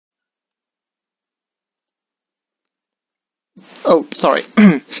Oh, sorry.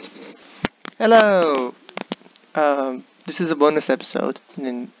 Hello. This is a bonus episode,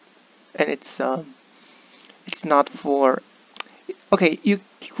 and it's not for. Okay, you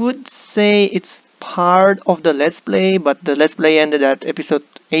could say it's part of the Let's Play, but the Let's Play ended at episode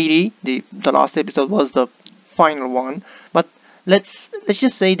 80. The last episode was the final one. But let's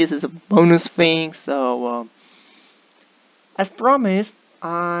just say this is a bonus thing. So, as promised,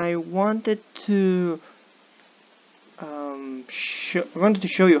 I wanted to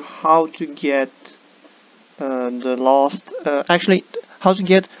show you how to get the lost. Actually, how to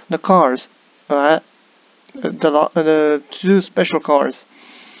get the cars. The two special cars.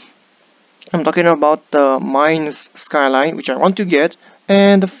 I'm talking about the Mines Skyline, which I want to get,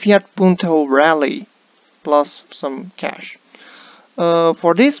 and the Fiat Punto Rally, plus some cash.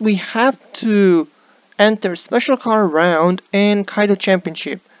 For this, we have to enter special car round and Kaido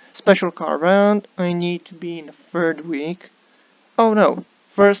championship. Special car round, I need to be in the third week. Oh no,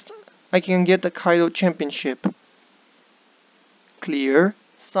 first I can get the Kaido championship. Clear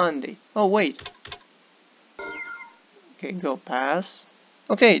Sunday. Oh wait. Okay, go pass.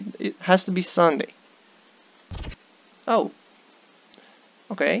 Okay, it has to be Sunday. Oh.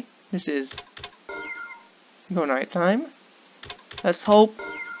 Okay, this is go nighttime. Let's hope.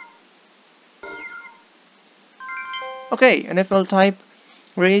 Okay, NFL type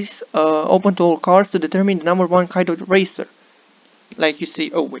race open to all cars to determine the number one Kaido racer. Like you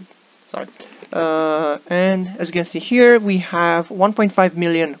see, oh wait, sorry. And as you can see here, we have 1.5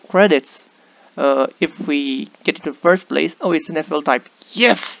 million credits if we get into first place. Oh, it's an FL type.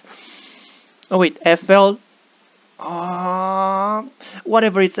 Yes! Oh wait, FL.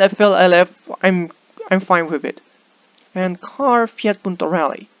 Whatever, it's FL, LF. I'm fine with it. And car Fiat Punto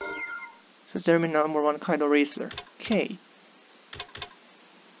Rally. So determine number one Kaido racer. Okay.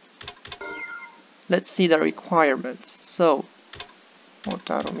 Let's see the requirements. So, 小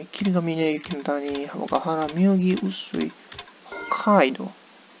樽、見切りが峰雪の谷、小原、妙義、臼井、北海道。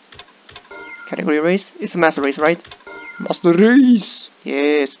Category race? It's a master race, right? Master race!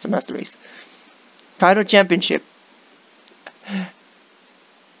 Yes, it's a master race. Kaido championship.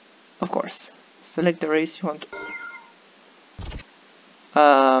 Of course. Select the race you want.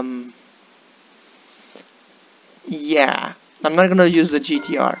 Yeah, I'm not gonna use the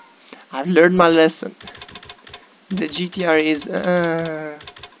GTR. I've learned my lesson. The GTR is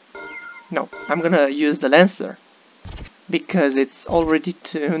no, I'm gonna use the Lancer because it's already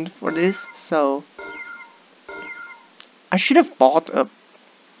tuned for this. So I should have bought a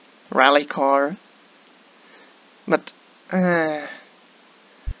rally car, but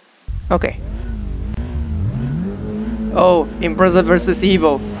okay. Oh, Impreza versus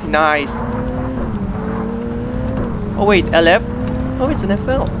Evo, nice. Oh wait, LF? Oh, it's an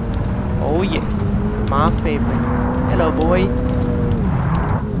FL. Oh yes, my favorite. Hello, boy.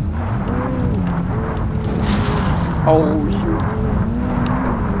 Oh, you.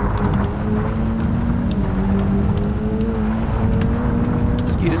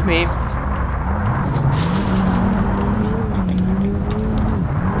 Excuse me.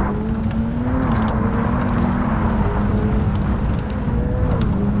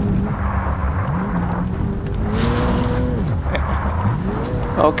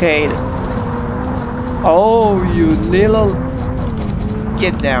 Okay. Oh, you little...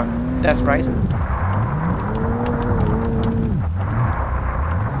 Get down. That's right.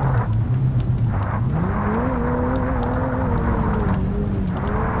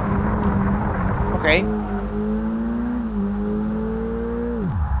 Okay.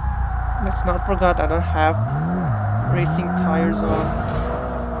 Let's not forget I don't have racing tires on.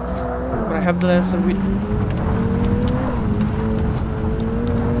 But I have the Lancer with...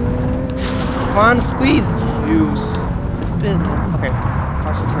 Come on, squeeze! Use. Okay,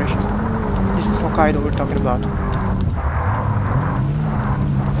 concentration. This is Hokkaido we're talking about.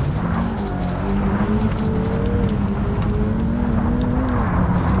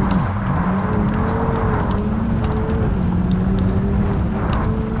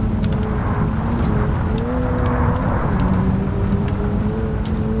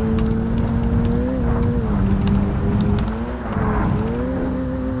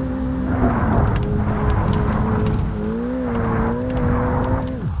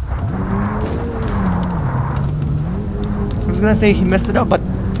 I was gonna say he messed it up, but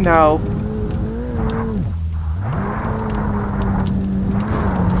no.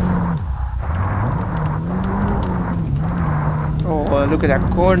 Oh, look at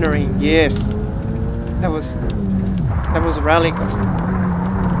that cornering! Yes, that was a rally car.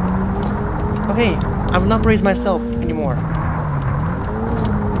 Okay, I will not praise myself anymore.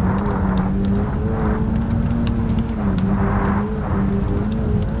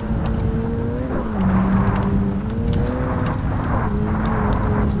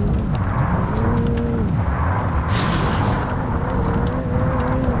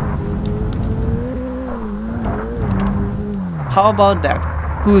 How about that?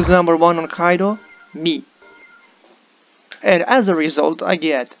 Who's number one on Kaido? Me. And as a result, I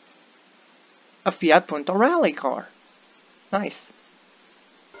get a Fiat Punto rally car. Nice.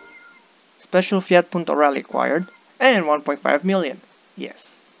 Special Fiat Punto rally acquired, and 1.5 million.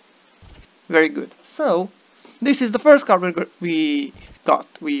 Yes. Very good. So, this is the first car we got.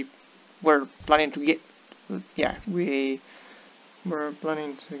 We were planning to get. Yeah, we were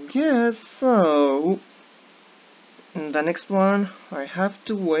planning to get. So, the next one, I have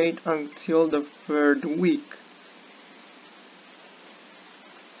to wait until the third week.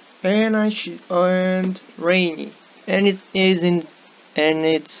 And and rainy, and it isn't, and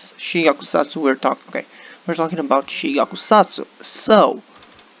it's Shigakusatsu we're talking. Okay, we're talking about Shigakusatsu. So,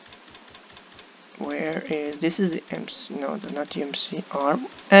 where is this? Is the MC? No, not the MCR.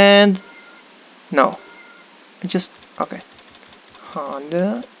 And no, just okay.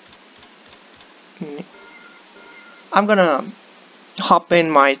 Honda. I'm gonna hop in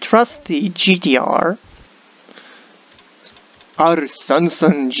my trusty GTR. Our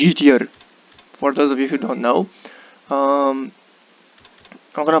Sansan GTR. For those of you who don't know, I'm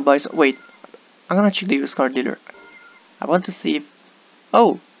gonna buy some. Wait, I'm gonna check the used car dealer. I want to see if.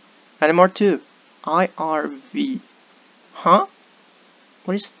 Oh, NMR2 IRV. Huh?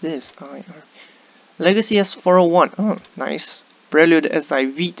 What is this? IRV. Legacy S401. Oh, nice. Prelude SI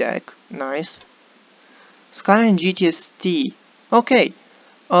VTEC. Nice. Skyline GTST. Okay.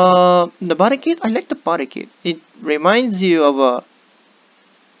 The body kit. I like the body kit. It reminds you of a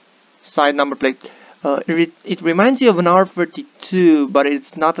side number plate. It reminds you of an R32, but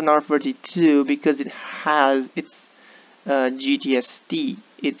it's not an R32 because it has its GTST.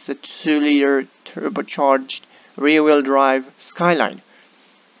 It's a 2-liter turbocharged rear-wheel drive Skyline,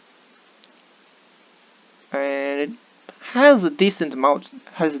 and it has a decent amount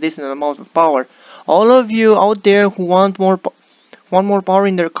of power. All of you out there who want more power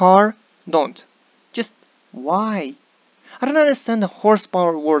in their car, don't. Just why? I don't understand the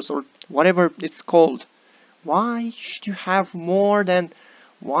horsepower wars or whatever it's called. Why should you have more than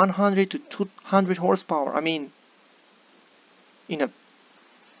 100 to 200 horsepower? I mean, in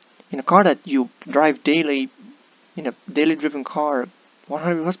a car that you drive daily, in a daily driven car,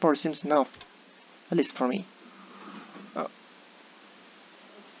 100 horsepower seems enough, at least for me.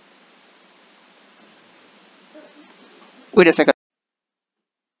 Wait a second.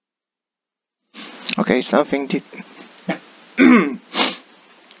 Okay, something did.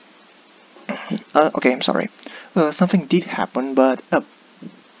 Okay, I'm sorry. Something did happen, but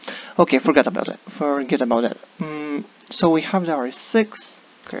okay, forget about that. So we have the RS6.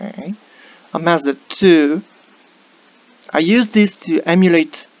 Okay, a Mazda 2. I use this to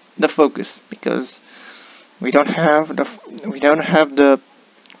emulate the Focus because we don't have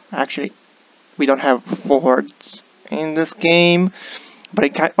Fords in this game. But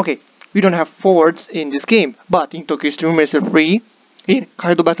we don't have Fords in this game. But in Tokyo Stream Racer 3, in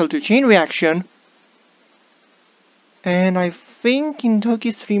Kaido Battle to Chain Reaction, and I think in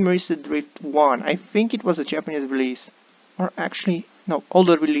Tokyo Stream Racer Drift 1, I think it was a Japanese release, or actually no,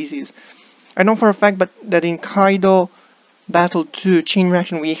 older releases. I know for a fact, but that in Kaido Battle 2 Chain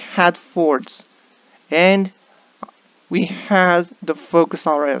Reaction we had Fords, and we had the Focus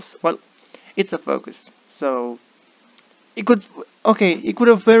RS. Well, it's a Focus, so it could it could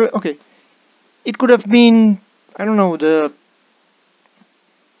have been, I don't know, the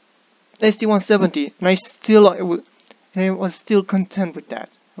ST170, and I was still content with that.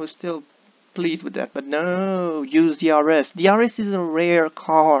 I was still pleased with that, but no, use the RS. The RS is a rare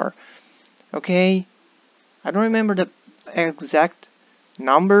car, okay? I don't remember the exact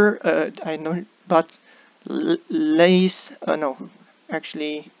number, I know, but less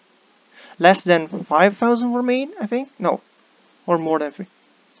than 5,000 were made, I think? No, or more than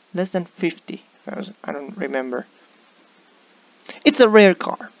less than 50,000, I don't remember. It's a rare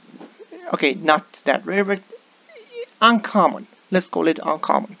car. Okay, not that rare, but uncommon. Let's call it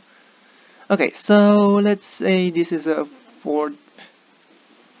uncommon. Okay, so let's say this is a Ford.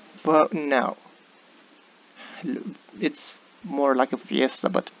 Well, no, it's more like a Fiesta,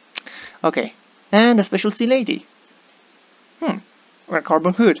 but okay. And a Special C Lady. Or a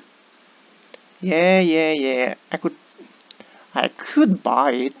carbon hood. Yeah. I could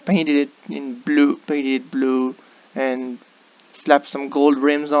buy it, painted it blue, and slap some gold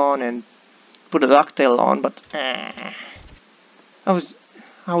rims on and put a ducktail on, but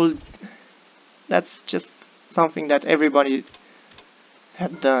that's just something that everybody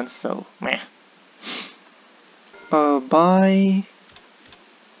had done, so meh.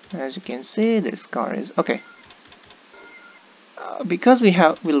 As you can see, this car is okay. Because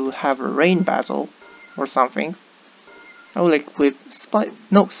we'll have a rain battle or something. I will equip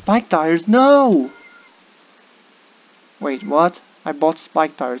spike tires. No! Wait, what? I bought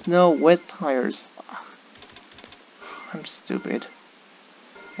spike tires. No, wet tires. I'm stupid.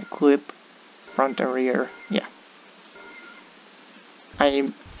 Equip front and rear. Yeah.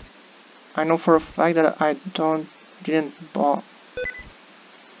 I know for a fact that I didn't buy.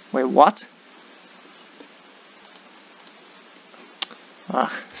 Wait, what?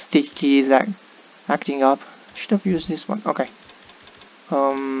 Sticky is acting up. Should have used this one. Okay.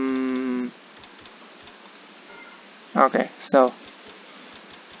 Okay, so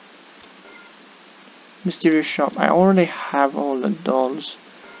mysterious shop. I already have all the dolls.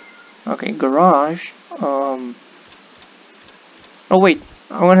 Okay, garage. Oh wait,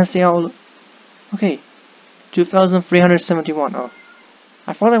 I wanna see how. Okay, 2,371. Oh,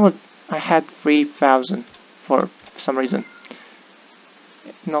 I thought I had 3,000 for some reason.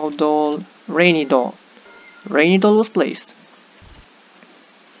 No doll. Rainy doll. Rainy doll was placed.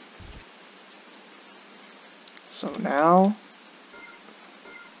 So now,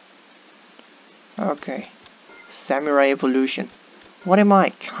 okay, samurai evolution. What am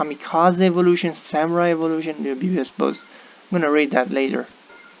I? Kamikaze evolution, samurai evolution, the BBS boss. I'm gonna read that later.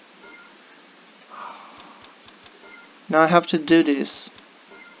 Now I have to do this.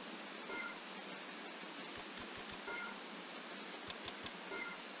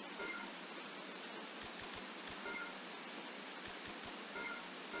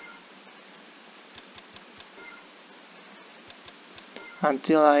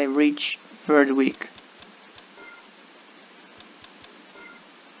 Until I reach 3rd week.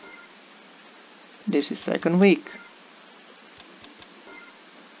 This is 2nd week.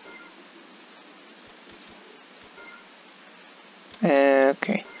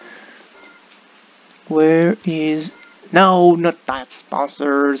 Okay. Where is... No, not that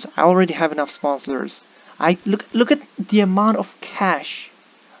sponsors. I already have enough sponsors. Look at the amount of cash.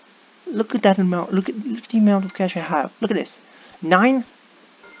 Look at that amount. Look at the amount of cash I have. Look at this. 9?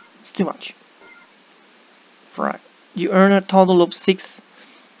 It's too much. Right. You earn a total of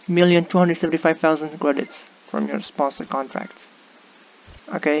 6,275,000 credits from your sponsor contracts.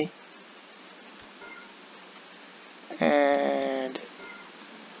 Okay. And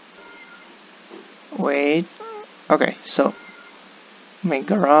wait. Okay, so my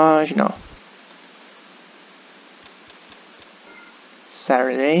garage, no.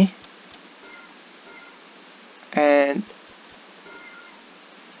 Saturday. And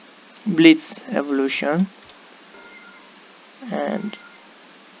Blitz evolution. And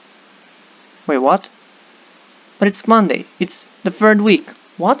wait, what? But it's Monday. It's the 3rd week.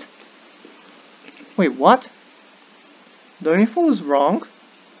 What? Wait, what? The info was wrong.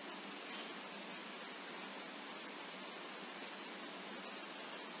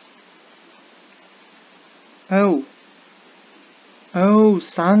 Oh,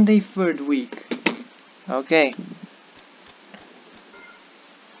 Sunday 3rd week. Okay.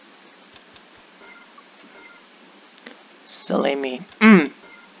 Salami.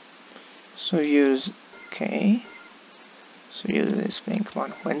 So use, okay. So use this thing. Come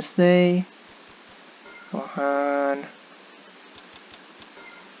on, Wednesday. Come on.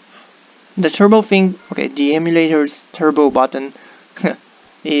 The turbo thing, okay, the emulator's turbo button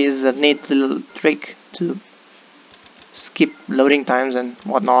is a neat little trick to skip loading times and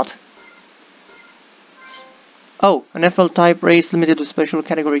whatnot. Oh, an FL type race limited to special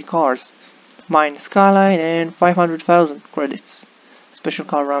category cars. Mine Skyline and 500,000 credits. Special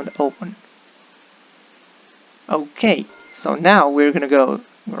car round open. Okay, so now we're gonna go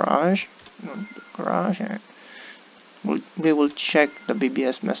garage, and we will check the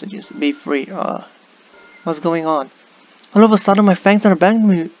BBS messages. Be free. What's going on? All of a sudden my fangs are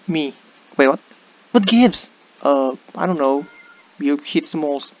abandoning me. Wait, what? What gives? I don't know. You hit some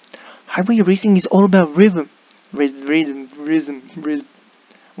walls. Highway racing is all about rhythm. Rhythm.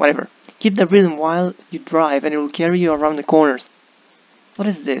 Whatever. Keep the rhythm while you drive and it will carry you around the corners. What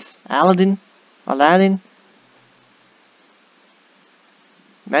is this? Aladdin?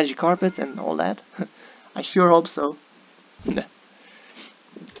 Magic carpets and all that? I sure hope so.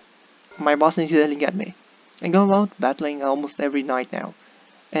 My boss is yelling at me. I go out battling almost every night now.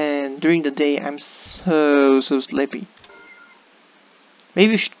 And during the day I'm so sleepy.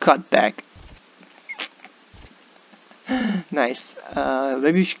 Maybe you should cut back. Nice.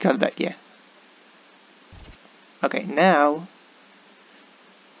 Maybe you should cut back, yeah. Okay, now.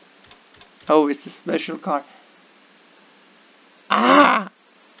 Oh, it's a special car. Ah!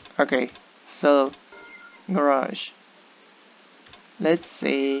 Okay, so garage. Let's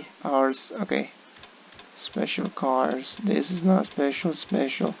see ours. Okay, special cars. This is not special.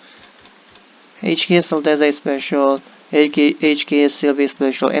 HK Solteza is special. HKS Sylvia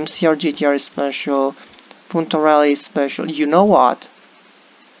special, MCR GTR is special, Punto Rally is special. You know what?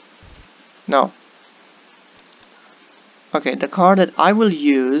 No. Okay, the car that I will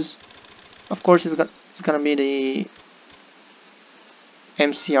use, of course, it's gonna be the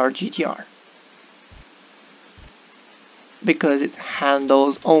MCR GTR. Because it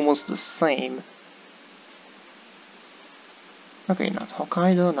handles almost the same. Okay, not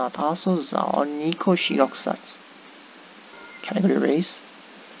Hokkaido, not Aso, Zao, Nikko, Shirokusatsu. Category race.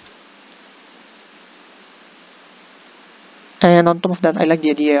 And on top of that, I like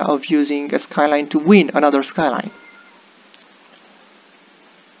the idea of using a Skyline to win another Skyline.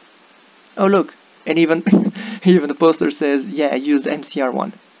 Oh look, and even even the poster says, yeah, use the MCR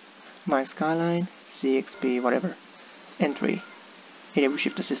one. My Skyline, CXP, whatever. Entry. Enable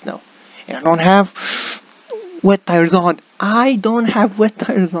shift assist now. And I don't have wet tires on. I don't have wet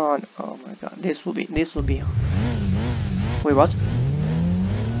tires on. Oh my god, this will be. Wait, what?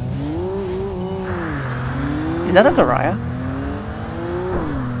 Is that a Garaya?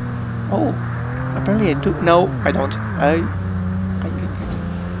 Oh, apparently I do. No, I don't.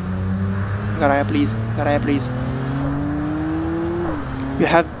 Garaya, please. Garaya, please. You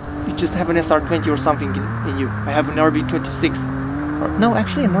just have an SR20 or something in you. I have an RB26. Or, no,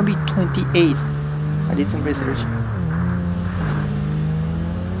 actually an RB28. I did some research.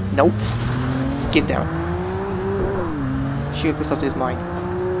 Nope. Get down. Shirokusatsu is mine.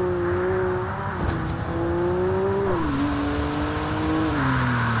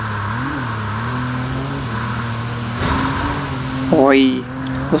 Oi.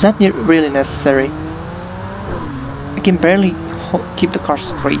 Was that really necessary? I can barely keep the car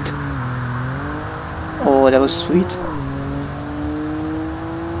straight. Oh, that was sweet.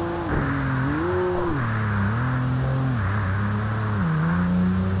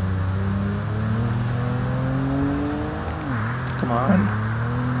 Come on.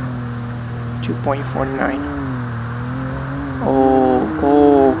 2.49. Oh.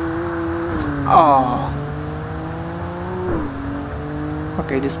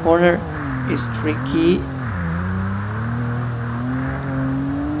 Okay, this corner is tricky.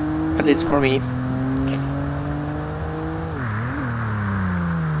 At least for me.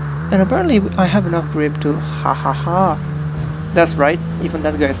 And apparently I have enough grip to ha. That's right, even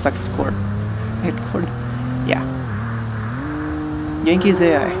that guy sucks score. Yeah. Yankees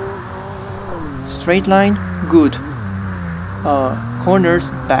AI. Straight line, good.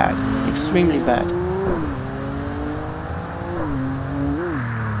 Corners, bad. Extremely bad.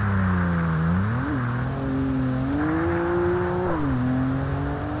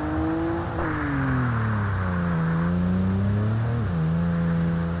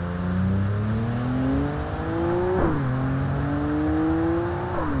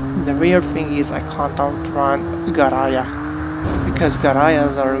 The weird thing is I can't outrun Garaya, because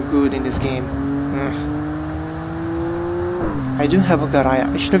Garayas are good in this game. I do have a Garaya.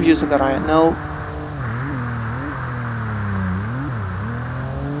 I should have used a Garaya. No.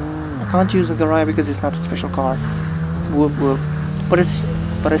 I can't use a Garaya because it's not a special car. Whoop whoop. But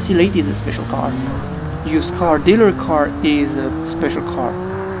I see Lady is a special car. Used car, dealer car is a special car.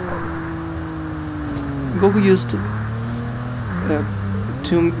 Goku used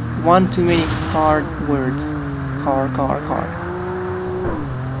one too many card words. Car.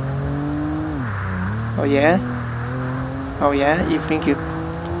 Oh yeah? Oh yeah? You think you're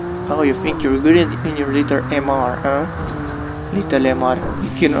good in your little MR, huh? Little MR.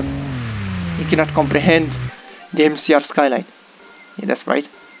 You cannot comprehend the MCR Skyline. Yeah, that's right.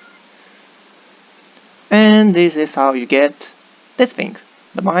 And this is how you get this thing,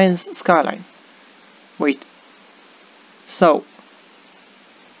 the Mayans Skyline. Wait. So,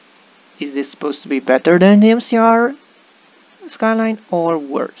 is this supposed to be better than the MCR Skyline or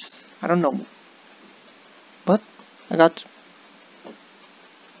worse? I don't know. But I got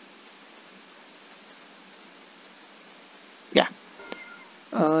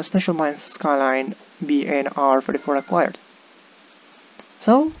Special Mines Skyline BNR 34 acquired.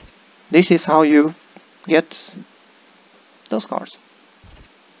 So this is how you get those cars.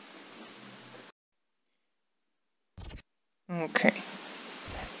 Okay,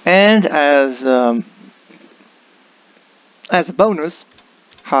 and as a bonus,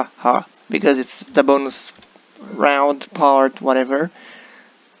 because it's the bonus round part, whatever,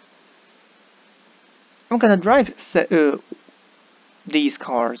 I'm gonna drive these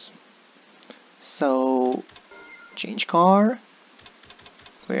cars. So change car.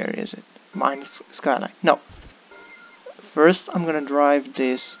 Where is it? Mine's Skyline. No. First I'm gonna drive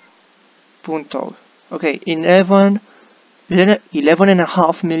this Punto. Okay,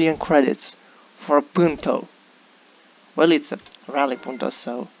 11.5 million credits for Punto. Well, it's a Rally Punto,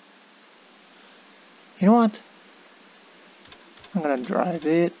 so you know what? I'm gonna drive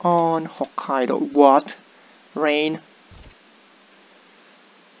it on Hokkaido. What? Rain?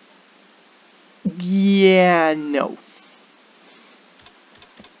 Yeah, no.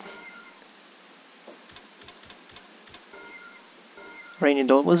 Rainy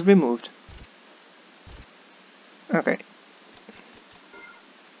dot was removed. Okay.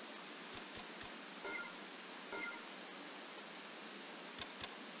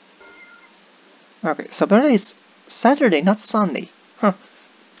 Okay, so apparently it's Saturday, not Sunday. Huh.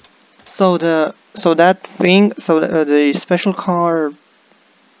 So the special car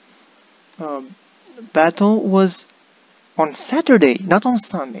battle was on Saturday, not on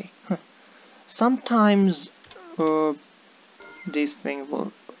Sunday. Huh. Sometimes this thing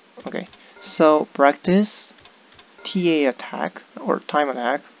will. Okay, so practice TA attack or time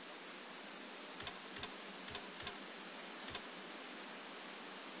attack.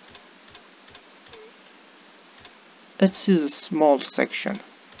 Let's use a small section.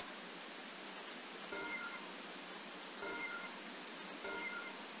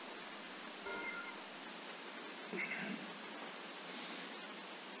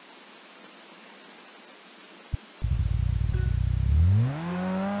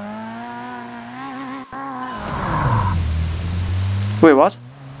 Wait, what?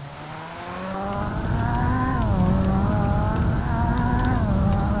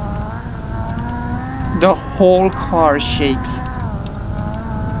 The whole car shakes.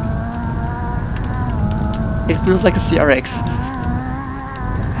 It feels like a CRX.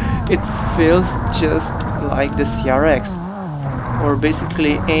 It feels just like the CRX, or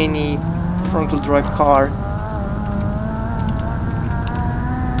basically any front-wheel drive car.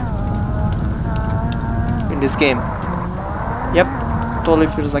 In this game. Yep, totally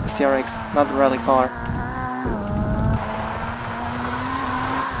feels like a CRX, not a rally car.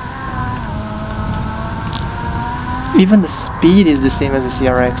 Even the speed is the same as the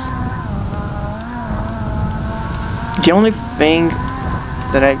CRX. The only thing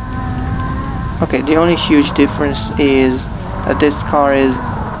that the only huge difference is that this car is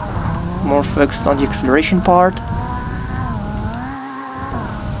more focused on the acceleration part,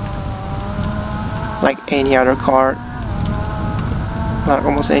 like any other car, like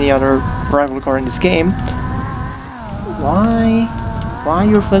almost any other rival car in this game. Why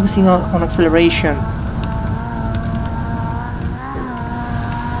you're focusing on acceleration?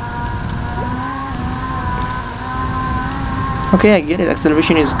 Okay, I get it,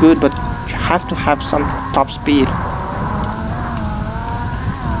 acceleration is good, but you have to have some top speed.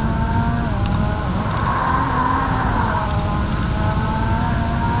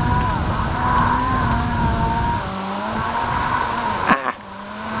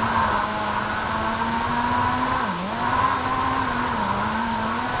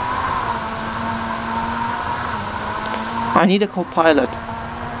 I need a co-pilot.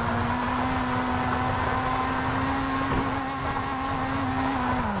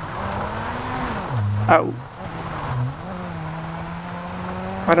 Oh.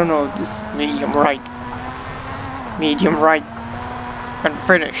 I don't know, this medium right. Medium right. And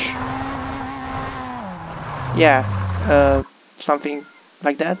finish. Yeah, something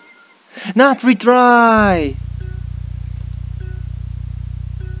like that. Not retry!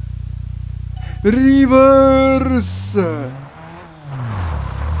 Reverse! I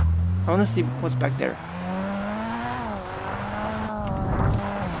wanna see what's back there.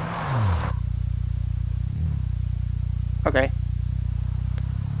 Okay.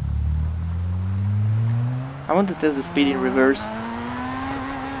 I want to test the speed in reverse.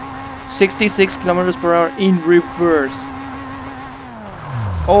 66 kilometers per hour in reverse.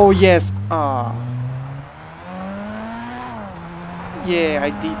 Oh yes. Ah. Yeah, I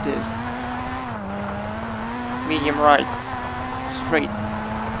did this. Medium right. Straight.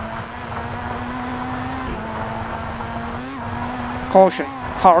 Caution.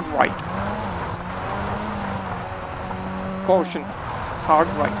 Hard right. Caution. Hard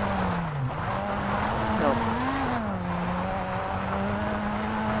right. No.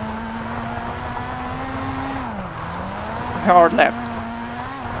 Hard left.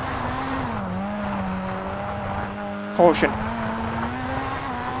 Caution.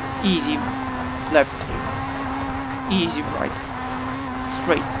 Easy left. Easy right.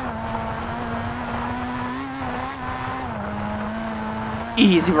 Straight.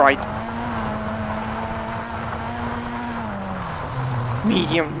 Easy right.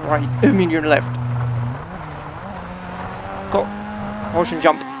 Medium right. Medium left. Go. Caution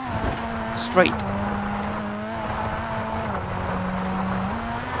jump. Straight.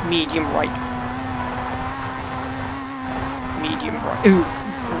 Medium right. medium right. Ooh,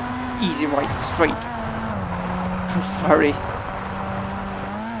 easy right, straight. I'm sorry.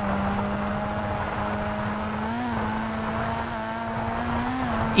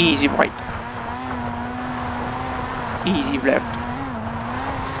 Easy right. Easy left.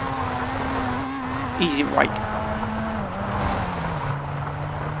 Easy right.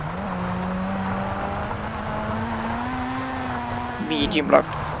 Medium left.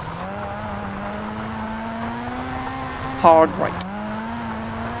 Hard right.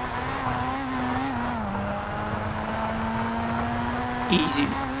 Easy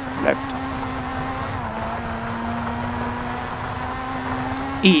left.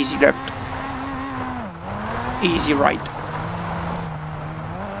 Easy left. Easy right.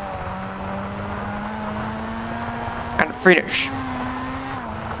 And finish.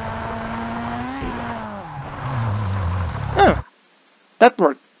 Oh, that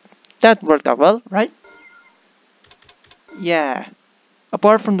worked. That worked out well, right? Yeah.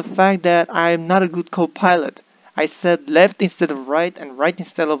 Apart from the fact that I'm not a good co-pilot, I said left instead of right and right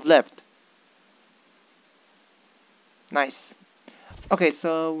instead of left. Nice. Okay,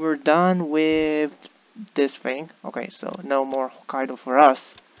 so we're done with this thing. Okay, so no more Hokkaido for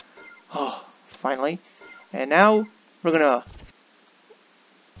us. Oh, finally. And now we're gonna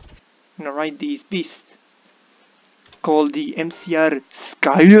ride these beasts called the MCR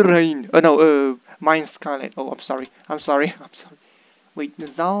Skyline. Oh no, mine Skyline. Oh, I'm sorry. I'm sorry. I'm sorry. Wait,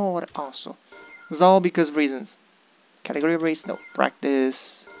 Zao or also? Zao because reasons. Category race? No.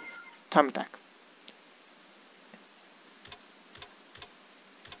 Practice. Time attack.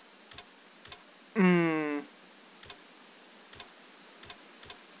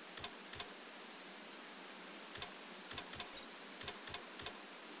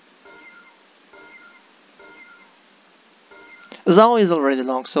 Zao is already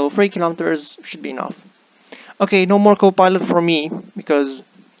long, so 3 kilometers should be enough. Okay, no more co-pilot for me, because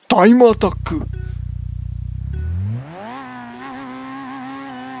time attack!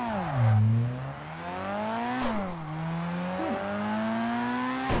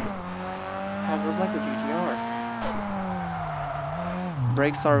 Handles like a GTR.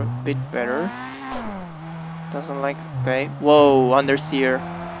 Brakes are a bit better. Doesn't like... okay. Whoa, understeer.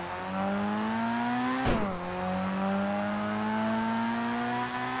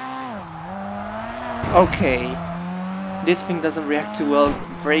 Okay. This thing doesn't react too well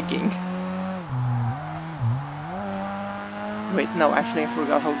braking. Wait, no, actually I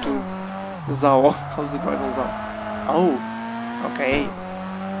forgot how to... Zao. How's the drive on Zao? Oh, okay.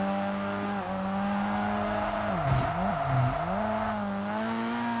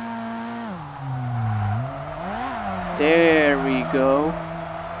 There we go.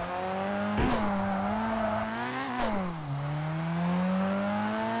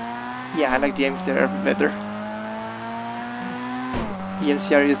 Yeah, I like the MCR better. The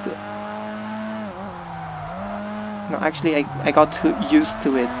MCR is... no, actually I got used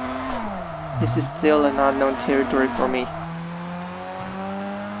to it. This is still an unknown territory for me.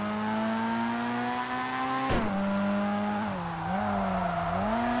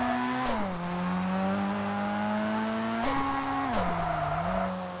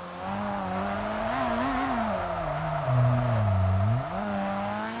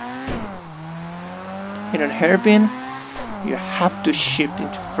 In a hairpin, you have to shift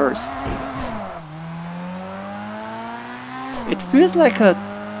into first. It feels like a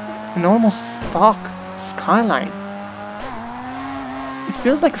normal stock Skyline. It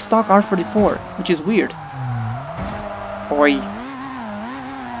feels like a stock R44, which is weird. Oi.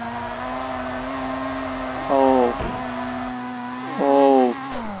 Oh. Oh,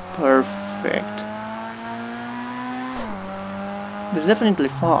 perfect. It's definitely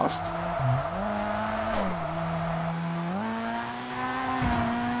fast.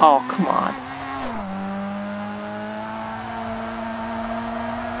 Oh, come on.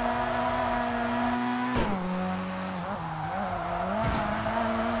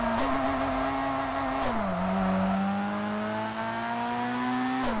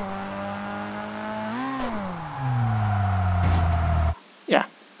 Yeah.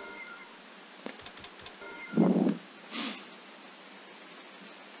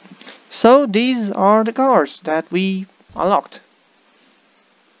 So these are the cars that we unlocked.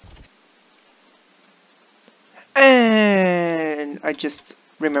 And I just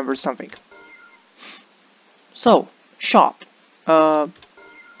remembered something. So, shop.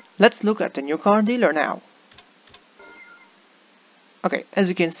 Let's look at the new car dealer now. Okay, as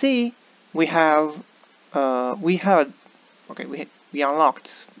you can see, we unlocked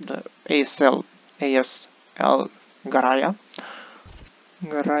the ASL Garaya.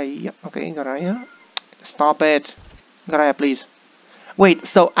 Okay, Garaya. Stop it. Garaya, please. Wait,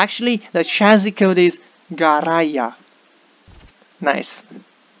 so actually the chassis code is Garaya. Nice.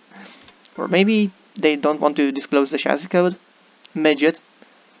 Or maybe they don't want to disclose the chassis code. Midget.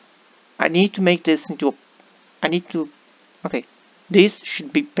 I need to make this into a... I need to... Okay. This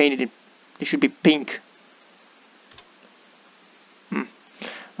should be painted in... It should be pink.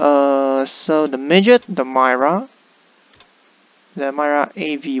 So the midget, the Myra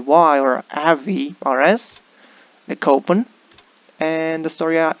AVY or AVI RS, the Copen, and the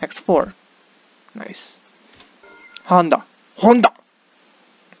Storia X4. Nice. Honda.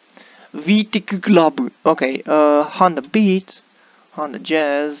 VTEC Club. Okay, Honda Beat, Honda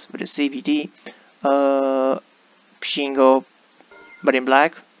Jazz with a CVT, Shingo, but in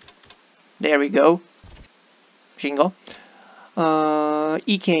black. There we go. Shingo.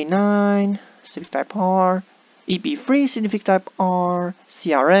 EK9, Civic Type R, EP3 Civic Type R,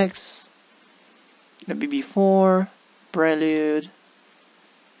 CRX, the BB4, Prelude,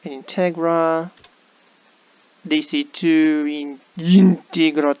 an Integra, DC2 in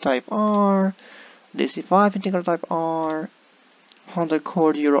Integra Type R, DC5 Integra Type R, Honda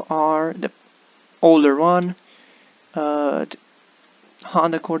Accord Euro R, the older one, Honda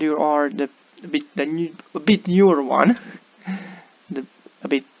Accord Euro R, a bit newer one, a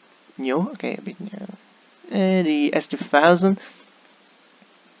bit new, okay, a bit new, and the S2000.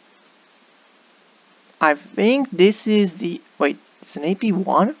 I think this is the, wait, it's an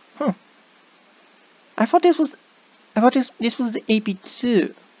AP1? Huh. I thought this was the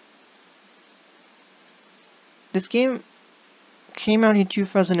AP2. This game came out in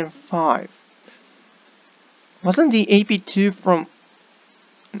 2005. Wasn't the AP2 from...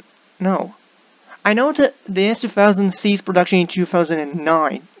 No. I know that the S2000 ceased production in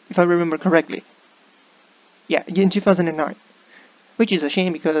 2009, if I remember correctly. Yeah, in 2009. Which is a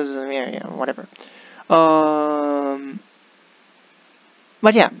shame because, yeah, whatever. But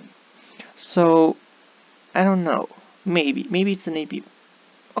yeah. So, I don't know. Maybe it's an AP.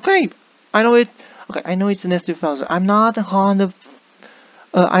 Okay, I know it. Okay, I know it's an S2000. I'm not a Honda.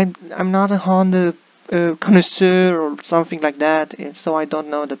 I'm not a Honda connoisseur or something like that, and so I don't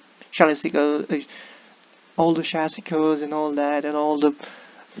know the chassis code, all the chassis codes and all that, and all the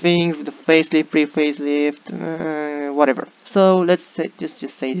things with the facelift, free facelift, whatever. So let's say, just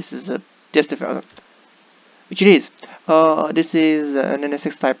say this is a S2000, which it is. This is an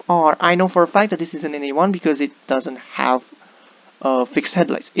NSX Type R. I know for a fact that this is an NA1 because it doesn't have fixed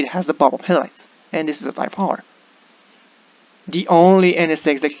headlights. It has the pop-up headlights, and this is a Type R. The only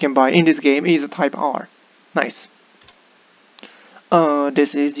NSX that you can buy in this game is a Type R. Nice.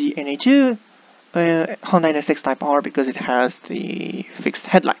 This is the NA2 Honda NSX Type R because it has the fixed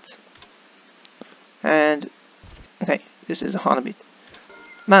headlights. And okay, this is a Honda Beat.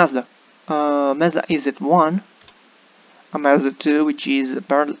 Mazda. Mazda EZ1, a Mazda 2, which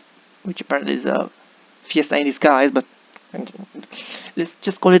apparently is a Fiesta in disguise, but let's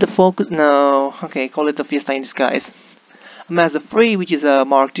just call it a Focus. No, okay, call it a Fiesta in disguise. A Mazda 3, which is a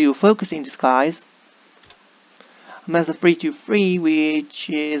Mark II Focus in disguise. A Mazda 323, which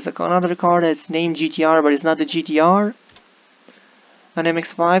is another car that's named GTR, but it's not the GTR. An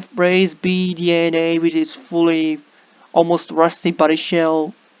MX-5 Braze B DNA with its fully almost rusty body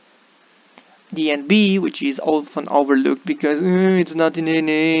shell. DNB, which is often overlooked because it's not an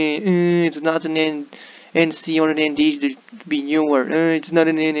NA, it's not an NC or an ND to be newer, it's not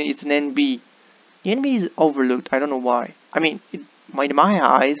an NA, it's an NB. The NB is overlooked, I don't know why. I mean, in my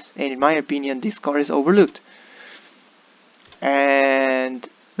eyes, and in my opinion, this car is overlooked. And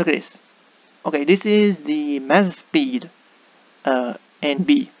look at this. Okay, this is the Mazda Speed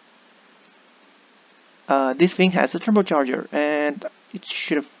NB. This thing has a turbocharger, and it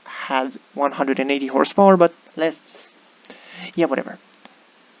should have had 180 horsepower, but let's, yeah, whatever.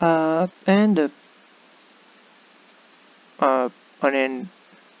 And an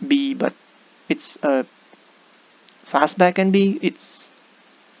NB, but it's a fastback NB. It's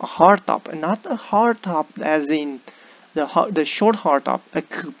a hardtop, and not a hardtop as in the short hardtop, a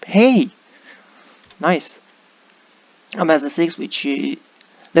coupe. Nice. A Mazda 6, which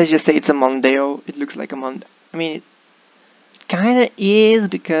let's just say it's a Mondeo. It looks like a Mondeo. I mean, it kinda is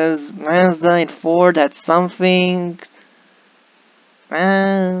because Mazda and Ford had something.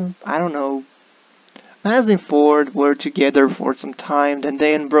 I don't know. Mazda and Ford were together for some time, then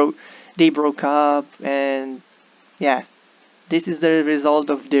they broke up, and yeah, this is the result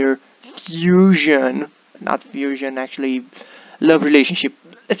of their fusion. Not fusion, actually, love relationship.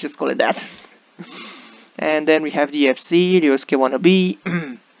 Let's just call it that. And then we have the FC, the Ryosuke Wannabe,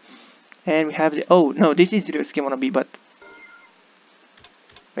 and we have the, oh no, this is the Ryosuke Wannabe, but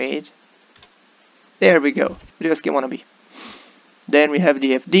wait, There we go. Video game wannabe. Then we have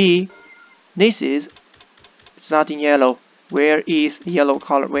the FD. It's not in yellow. Where is the yellow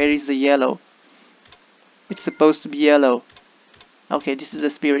color? Where is the yellow? It's supposed to be yellow. Okay, this is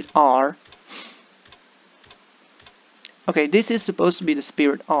the Spirit R. Okay, this is supposed to be the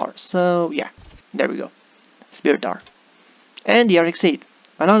Spirit R. So yeah, there we go. Spirit R. And the RX-8.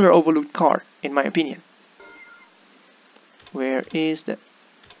 Another overlooked car, in my opinion. Where is the...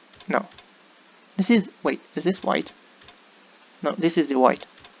 No. Wait, is this white? No, this is the white.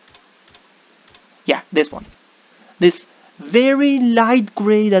 Yeah, this one. This very light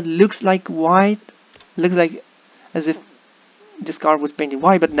gray that looks like white. Looks like as if this car was painted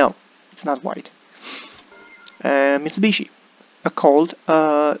white, but no, it's not white. Mitsubishi. A Colt.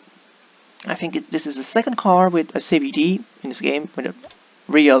 I think this is the second car with a CVT in this game, with a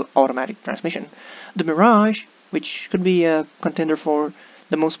real automatic transmission. The Mirage, which could be a contender for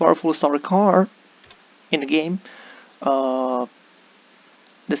the most powerful star car in the game. The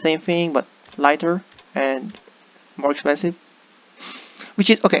same thing, but lighter and more expensive. Which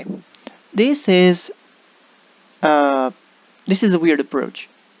is okay. This is a weird approach.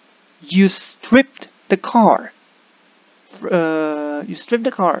 You stripped the car.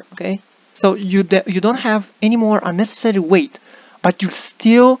 Okay. So you don't have any more unnecessary weight, but you'll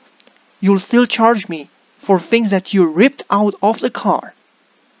still charge me for things that you ripped out of the car.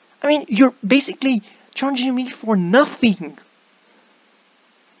 I mean, you're basically charging me for nothing.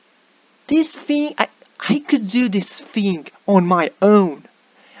 This thing, I could do this thing on my own.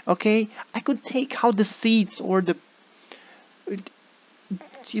 Okay, I could take out the seats or the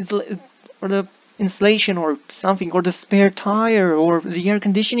insulation or something, or the spare tire or the air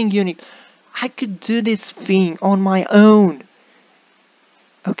conditioning unit. I could do this thing on my own.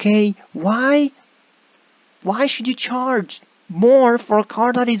 Okay, why should you charge more for a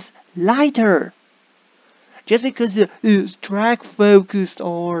car that is lighter? Just because it's track focused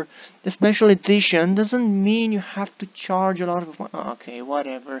or the special edition doesn't mean you have to charge a lot of money. Okay,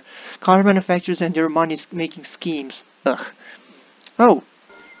 whatever. Car manufacturers and their money making schemes. Ugh. Oh,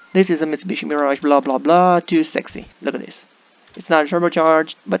 this is a Mitsubishi Mirage, blah blah blah, too sexy. Look at this. It's not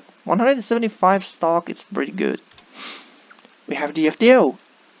turbocharged, but 175 stock, it's pretty good. We have the FDO,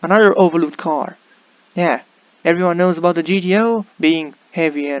 another overlooked car. Yeah, everyone knows about the GTO being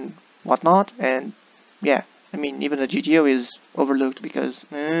heavy and whatnot, and yeah, I mean, even the GTO is overlooked because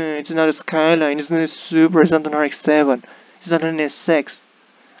it's not a Skyline, it's not a Supra, it's not an RX-7, it's not an NSX.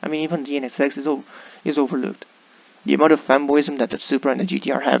 I mean, even the NSX is overlooked. The amount of fanboyism that the Supra and the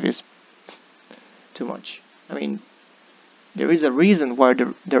GTR have is too much. I mean, there is a reason why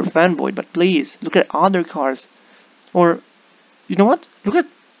they're fanboyed, but please, look at other cars. Or, you know what? Look at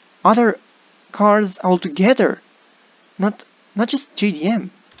other cars altogether. Not just JDM.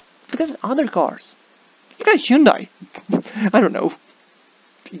 Look at other cars. Look at Hyundai. I don't know.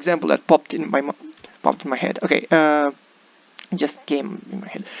 Example that popped in my head. Okay, just came in my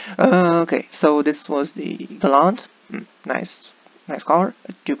head. Okay, so this was the Galant. Nice car.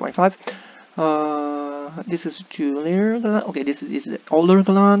 2.5. This is 2-liter Galant. Okay, this is the older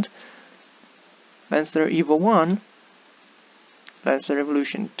Galant. Lancer Evo 1. Lancer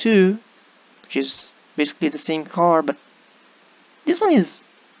Evolution 2, which is basically the same car, but this one is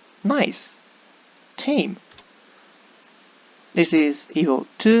nice. Tame. This is Evo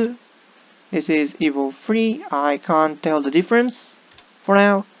 2. This is Evo 3. I can't tell the difference for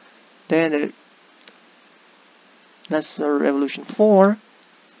now. Then the Lancer Revolution 4.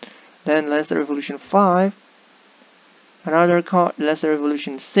 Then Lancer Revolution 5. Another car, Lancer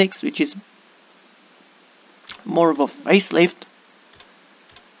Revolution 6, which is more of a facelift.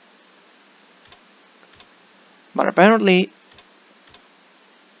 But apparently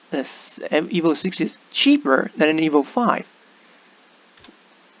this Evo 6 is cheaper than an Evo 5.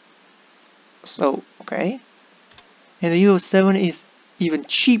 So, okay. And the Evo 7 is even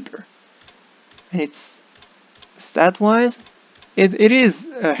cheaper. And it's stat-wise, it is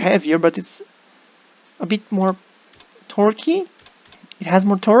heavier, but it's a bit more torquey. It has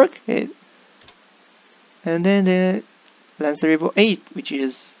more torque. And then the Lancer Evo 8, which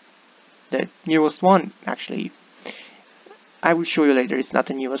is the newest one, actually. I will show you later. It's not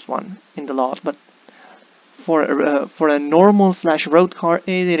the newest one in the lot, but for a normal / road car,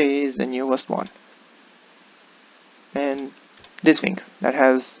 it is the newest one. And this thing that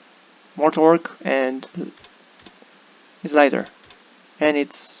has more torque and is lighter, and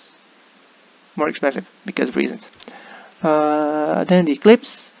it's more expensive because of reasons. Then the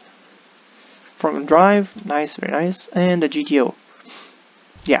Eclipse, front-wheel drive, nice, very nice, and the GTO.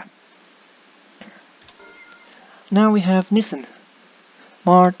 Yeah. Now we have Nissan,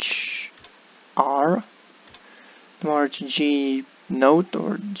 March R, March G note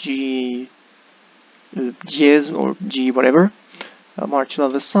or G yes or G whatever, March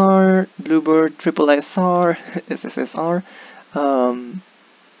 12 SR, Bluebird, Triple SR, SSSR, Pulsar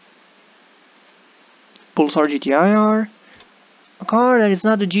GTIR, a car that is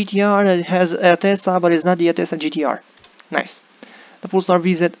not the GTR, that has a Tesla but it's not the Tesla GTR. Nice. The Pulsar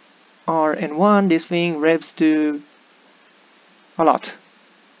VZ RN1, this thing revs to a lot.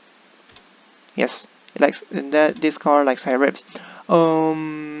 Yes, it likes that. This car likes high revs.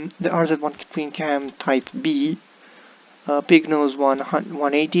 The RZ1 Twin Cam Type B, Pig Nose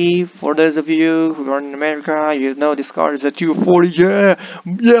 180. For those of you who are in America, you know this car is a 240.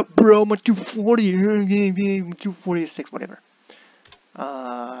 Yeah, bro, my 240. 246, whatever.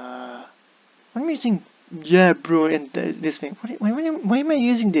 What am I using? Yeah, bro, and this thing. Why am I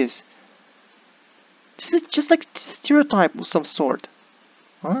using this? This is just like stereotype of some sort.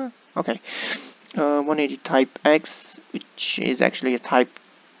 Huh? Okay. 180 Type X, which is actually a Type...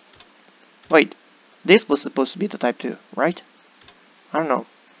 Wait, this was supposed to be the Type 2, right? I don't know.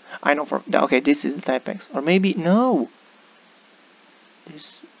 I know for... Okay, this is the Type X. Or maybe... No!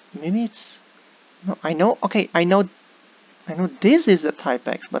 This... Maybe it's... No, I know... Okay, I know this is the Type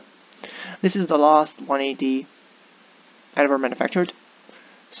X, but... This is the last 180 ever manufactured.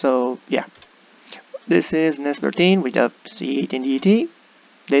 So, yeah. This is an S13 with a C18 DET.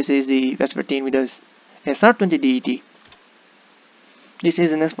 This is the S13 with a SR20 DET. This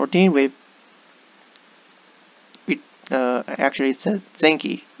is an S14 with actually it's a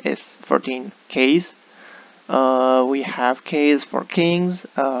Zenki S14 case. We have case for Kings.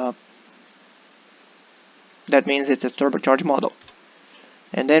 That means it's a turbocharged model.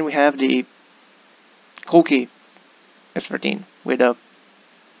 And then we have the Koki S13 with a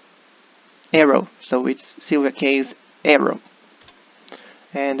Aero, so it's Silvia case Aero.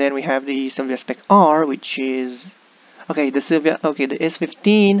 And then we have the Silvia Spec R, which is okay. The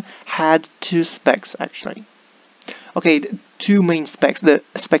S15 had two specs actually. Okay, two main specs: the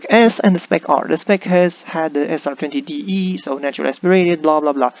Spec S and the Spec R. The Spec S had the SR20DE, so natural aspirated, blah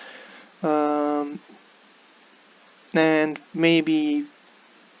blah blah. And maybe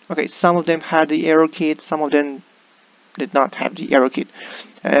okay, some of them had the Aero kit, some of them did not have the Aero kit.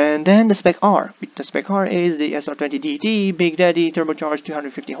 And then the Spec R. The Spec R is the SR20 DT, Big Daddy, turbocharged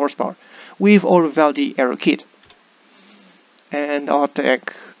 250 horsepower, with or without the Aero kit. And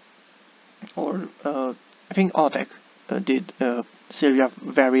Autech, or I think Autech did Silvia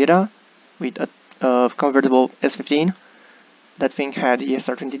Varieta with a convertible S15. That thing had the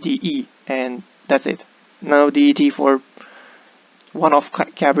SR20DE, and that's it. No DET for one-off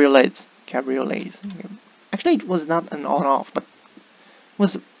cabriolets. Actually, it was not an on-off, but it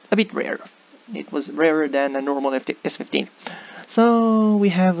was a bit rare. It was rarer than a normal S15. So we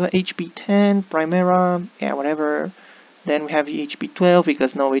have HP10, Primera, yeah, whatever. Then we have the HP12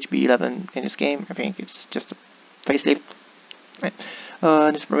 because no HP11 in this game. I think it's just a facelift. Right.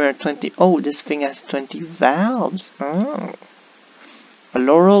 This Primera 20. Oh, this thing has 20 valves. Oh. A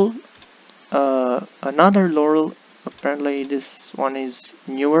Laurel. Another Laurel. Apparently, this one is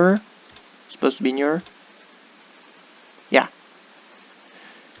newer. Supposed to be newer. Yeah.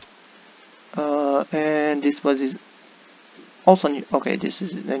 And this was also new. Okay, this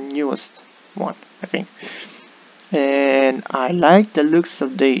is the newest one, I think. And I like the looks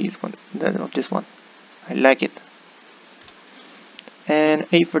of this one. I like it. And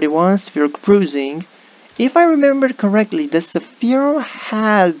 841 Sphere Cruising. If I remember correctly, the Sphero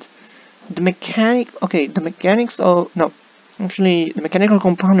had the mechanics of the mechanical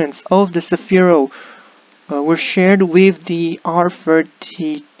components of the Sphero were shared with the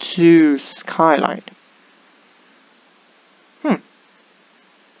R32 Skyline.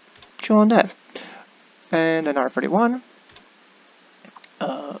 Chew on that. And an R31.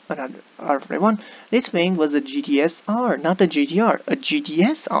 Another R31. This thing was a GTSR, not a GTR, a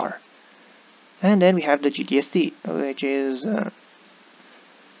GTSR. And then we have the GTST, which is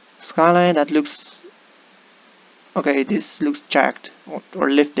Skyline that looks... Okay, this looks jacked or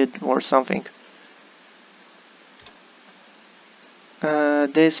lifted or something.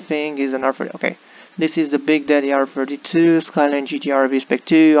 This thing is an R30. Okay, this is the Big Daddy R32 Skyline GTR V-Spec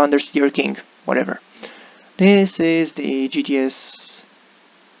 2 Understeer King, whatever. This is the GTS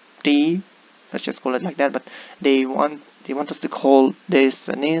T. Let's just call it like that. But they want us to call this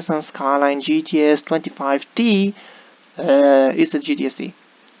the Nissan Skyline GTS 25T. It's a GTS-T.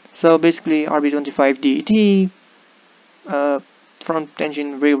 So basically RB25 DET, front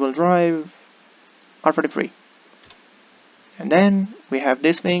engine rear-wheel drive, R33. And then we have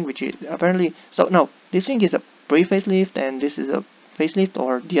this thing, which is apparently... So no, this thing is a pre-facelift and this is a facelift,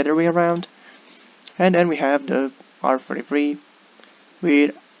 or the other way around. And then we have the R33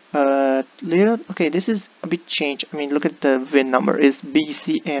 with little, okay, this is a bit changed. I mean, look at the VIN number, it's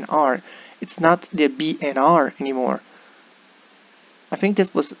BCNR. It's not the BNR anymore. I think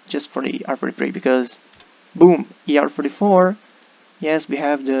this was just for the R33 because, boom, ER34, yes, we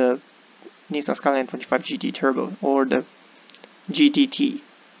have the Nissan Skyline 25 GT Turbo, or the GTT.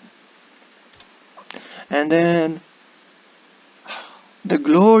 And then the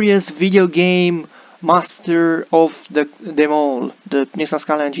glorious video game master of them all, the Nissan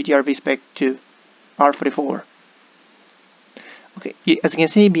Skyline GTR V-Spec 2 R34. Okay, as you can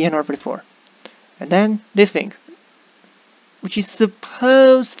see, BNR34. And then this thing, which is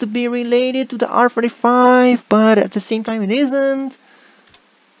supposed to be related to the R35, but at the same time it isn't.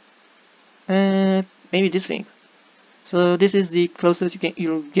 Maybe this thing. So this is the closest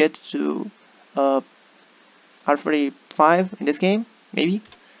you'll get to R35 in this game, maybe.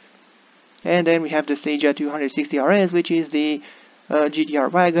 And then we have the Seija 260 RS, which is the GTR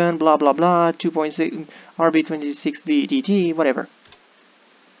wagon, blah blah blah, 2.6 RB26 VTT, whatever,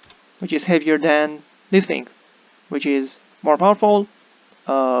 which is heavier than this thing, which is more powerful.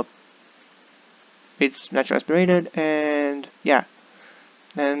 It's naturally aspirated, and yeah,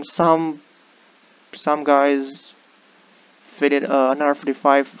 and some guys fitted an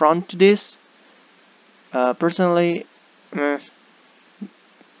R35 front to this. Personally,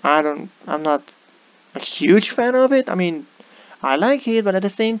 I'm not a huge fan of it. I mean, I like it, but at the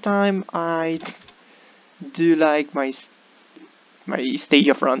same time, I do like my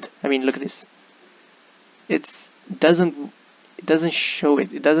Stadia front. I mean, look at this. It doesn't show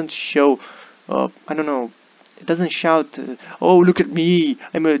it. It doesn't show. I don't know. It doesn't shout. Oh, look at me!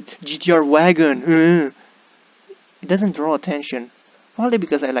 I'm a GTR wagon. It doesn't draw attention. Probably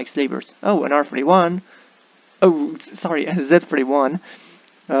because I like slavers. Oh, an R31. Oh, sorry, a Z31.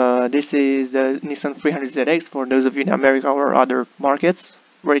 This is the Nissan 300ZX for those of you in America or other markets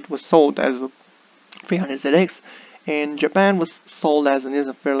where it was sold as a 300ZX. In Japan was sold as a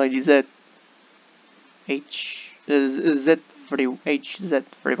Nissan Fairlady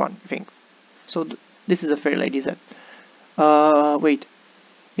Z31, I think. So this is a Fairlady Z. Wait,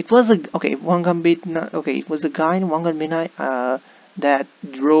 it was a it was a guy in Wangan Midnight that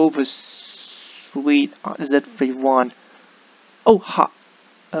drove a sweet Z31. Oh,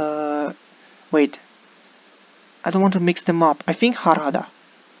 wait, I don't want to mix them up. I think Harada.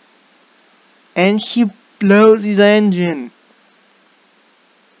 And he blows his engine.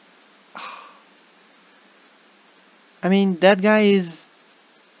 I mean, that guy is,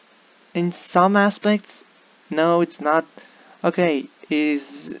 in some aspects, no, it's not. Okay,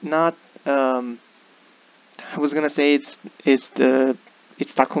 is not. I was gonna say it's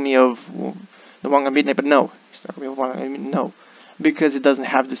Takumi of the Wangan Midnight, but no, it's Takumi of Wangan Midnight, no, because it doesn't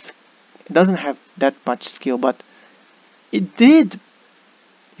have this. It doesn't have that much skill, but it did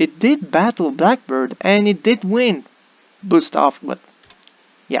battle Blackbird, and it did win boost off, but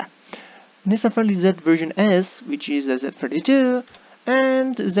yeah. Nissan Fairlady Z version S, which is the Z32,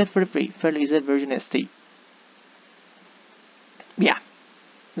 and Z33, Fairlady Z version ST. Yeah,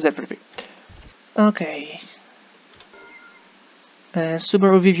 Z33. Okay.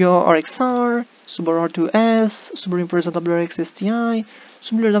 Subaru Vivio RXR, Subaru R2S, Subaru Impreza WRX STI,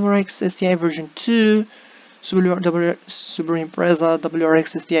 Subaru WRX STI version 2, Subaru Impreza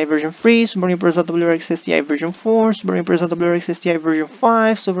WRX STI version 3, Subaru Impreza WRX STI version 4, Subaru Impreza WRX STI version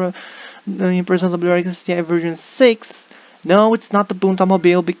 5, Subaru Impreza WRX STI version 6. No, it's not the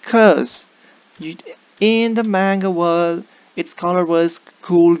Buntamobile because in the manga its color was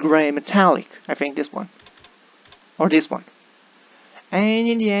cool gray metallic. I think this one. Or this one. And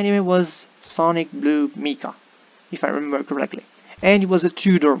in the anime was Sonic Blue Mika, if I remember correctly. And it was a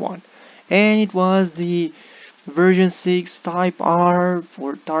two-door one. And it was the version 6 Type R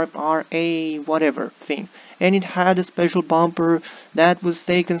or Type RA whatever thing. And it had a special bumper that was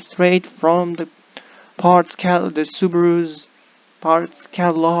taken straight from the Subaru's parts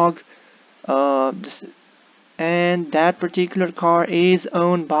catalog. And that particular car is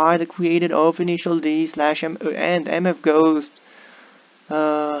owned by the creator of Initial D/M and MF Ghost.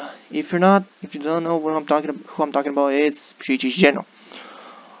 If you don't know who I'm talking about, it's Shiichi Geno.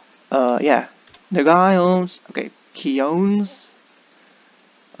 Yeah, the guy owns, he owns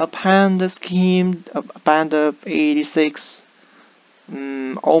a Panda a Panda 86,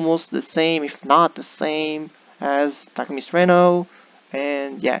 almost the same, if not the same, as Takumi's Renault,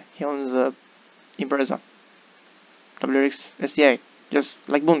 and yeah, he owns a Impreza WRX STA, just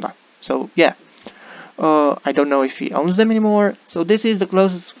like Bunda. So yeah. I don't know if he owns them anymore, so this is the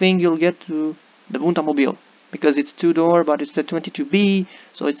closest thing you'll get to the Buntamobile because it's two-door, but it's a 22B,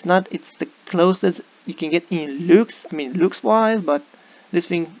 so it's not, it's the closest you can get in looks, I mean looks wise, but this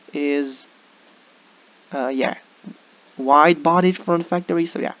thing is yeah, wide bodied from the factory,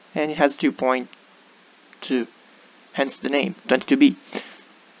 so yeah, and it has 2.2, hence the name 22B.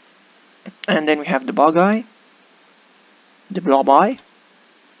 And then we have the bug eye, the blob eye,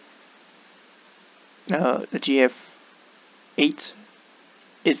 the GF8,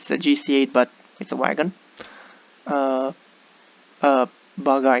 it's a GC8 but it's a wagon, bug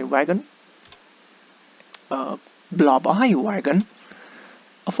eye wagon, blob eye wagon,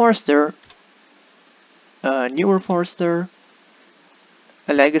 a Forester, a newer Forester,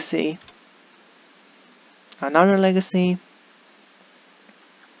 a Legacy, another Legacy,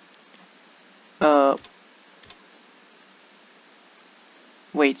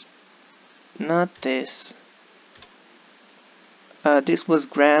 wait, not this. This was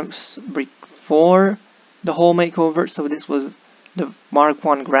Grams Brick 4, the whole makeover, so this was the Mark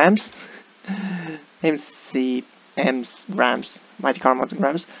 1 Grams. M's Grams, Mighty Car Mods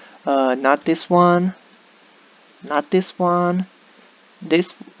Grams. Not this one, not this one,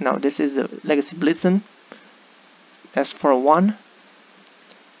 this, no, this is the Legacy Blitzen. That's for 1.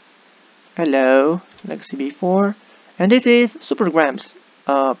 Hello, Legacy B4. And this is Super Grams.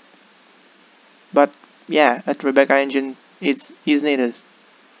 But yeah, a Rebecca engine is needed.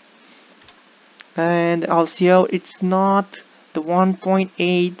 And also it's not the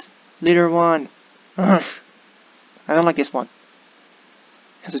 1.8 liter one. Ugh. I don't like this one.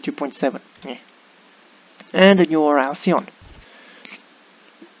 It has a 2.7. Yeah. And the newer Alcyon,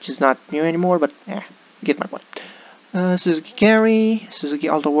 which is not new anymore, but yeah, get my point. Suzuki Carry, Suzuki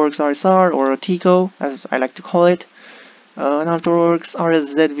AltoWorks RSR, or Tico, as I like to call it. An AltoWorks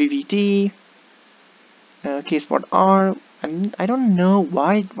RSZ VVT, K-Sport R. I don't know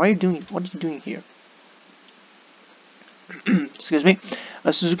why are you doing, what are you doing here? Excuse me.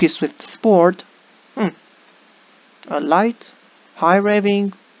 A Suzuki Swift Sport, a light, high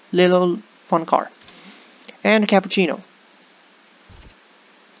revving, little fun car, and a Cappuccino.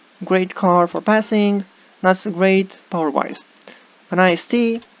 Great car for passing, not so great power-wise. An IST,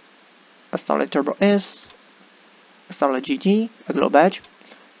 a Starlight Turbo S, a Starlight GT, a glow badge,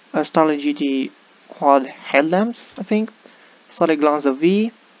 a Starlight GT quad headlamps, I think, Solid Glanza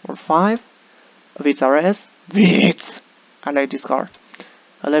V or 5, a Vitz RS, Vitz! I like this car.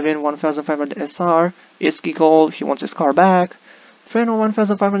 11 1500 SR, Iski called, he wants his car back. Treno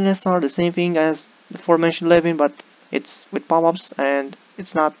 1500 SR, the same thing as the aforementioned 11, but it's with pop-ups and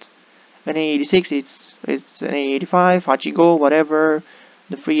it's not an A86, it's an A85, Hachigo, whatever,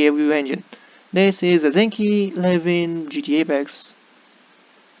 the free AVU engine. This is a Zenki 11 GT Apex.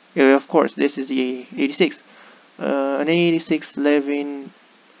 Of course, this is the 86. An 86 11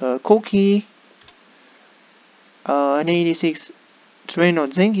 Koki, an 86 Treno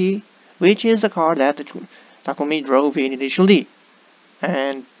Zenki, which is the car that Takumi drove in Initial D.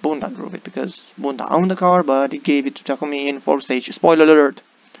 And Bunda drove it because Bunda owned the car, but he gave it to Takumi in 4th stage. Spoiler alert!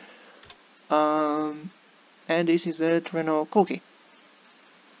 And this is a Treno Koki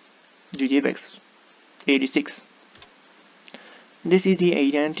GT Apex 86. This is the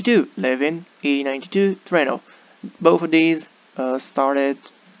A92 11 A92 Treno. Both of these started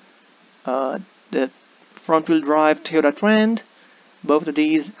the front-wheel drive Toyota Trend. Both of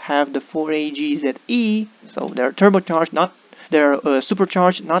these have the 4AGZE, so they're turbocharged, not they're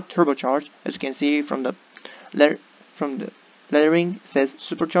supercharged, not turbocharged. As you can see from the lettering, it says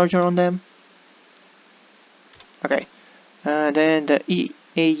supercharger on them. Okay, then the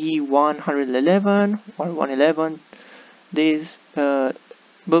AE111 or 111. These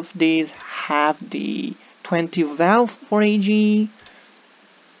both these have the 20 valve 4AG.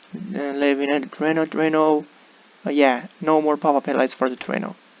 Living at Treno. Yeah, no more pop-up headlights for the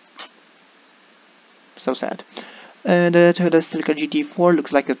Treno. So sad. And the Toyota Celica GT4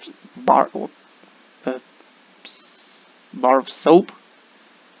 looks like a bar of soap.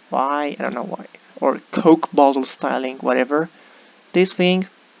 Why? I don't know why. Or Coke bottle styling, whatever. This thing,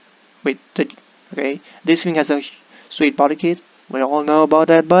 this thing has a sweet body kit. We all know about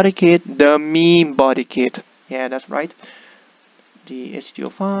that body kit, the meme body kit. Yeah, that's right. The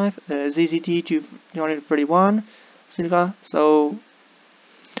ST05, the ZZT 231 Celica. So,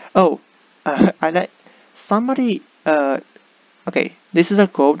 I like somebody. Okay, this is a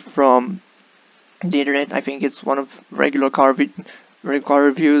quote from the internet. I think it's one of regular car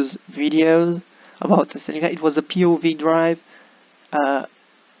reviews videos about the Celica. It was a POV drive.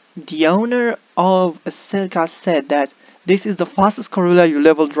 The owner of a Celica said that this is the fastest Corolla you'll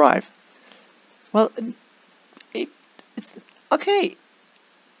ever drive. Well, it's okay.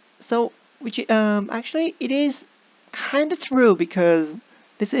 So which actually it is kind of true, because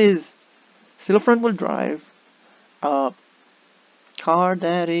this is still front-wheel drive, a car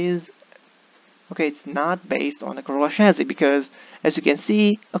that is, okay, it's not based on the Corolla chassis, because as you can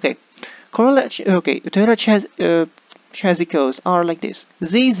see, okay, Toyota chassis codes are like this.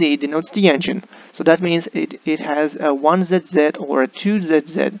 ZZ denotes the engine, so that means it has a 1ZZ or a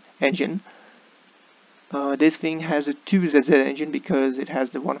 2ZZ engine. This thing has a 2ZZ engine because it has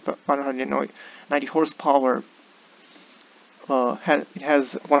the 190 horsepower. It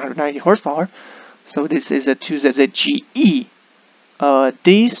has 190 horsepower, so this is a 2ZZ GE.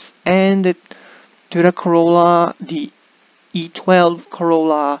 This and the Toyota Corolla, the E12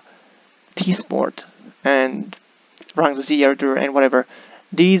 Corolla T-Sport, and Range Z Editor and whatever,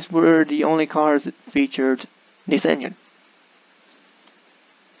 these were the only cars that featured this engine.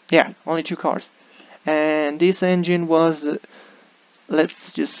 Yeah, only 2 cars. And this engine was,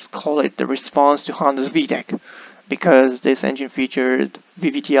 let's just call it the response to Honda's VTEC, because this engine featured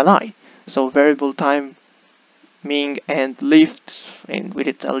VVT-Li, so variable timing and lift, and with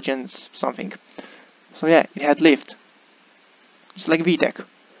intelligence something. So yeah, it had lift, just like VTEC,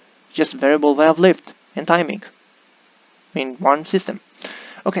 just variable valve lift and timing in one system.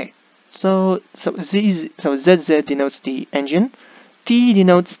 Okay, so ZZ denotes the engine, T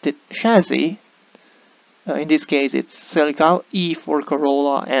denotes the chassis. In this case, it's Celica, E for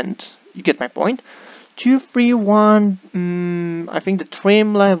Corolla, and you get my point. 231, I think the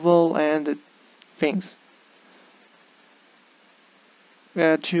trim level and the things.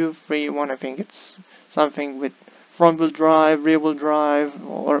 231, I think it's something with front-wheel drive, rear-wheel drive,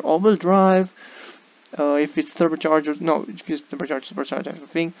 or all-wheel drive. If it's turbocharged, no, it's supercharged, I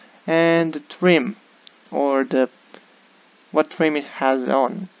think. And the trim, or what trim it has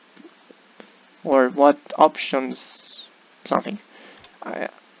on, or what options, something.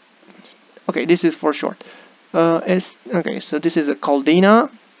 Okay, this is for short. Okay, so this is a Caldina.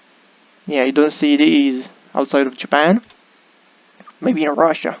 Yeah, you don't see these outside of Japan. Maybe in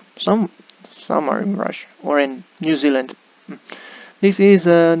Russia. Some are in Russia or in New Zealand. This is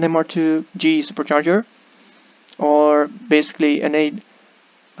an MR2G supercharger, or basically an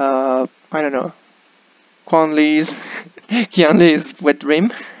I don't know, Kian Lee's wet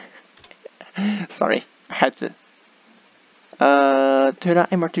rim. Sorry, I had to. Toyota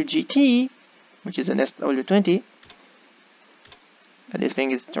MR2 GT, which is an SW20. This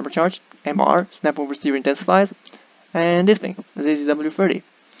thing is turbocharged. MR, snap oversteer intensifies. And this thing, the ZW30.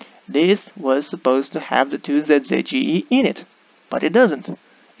 This was supposed to have the 2ZZGE in it, but it doesn't.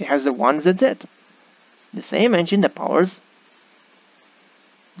 It has the 1ZZ, the same engine that powers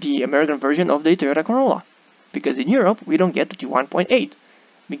the American version of the Toyota Corolla. Because in Europe, we don't get the 1.8.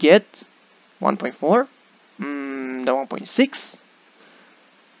 We get 1.4, the 1.6,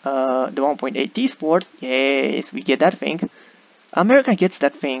 the 1.8 T-Sport. Yes, we get that thing. America gets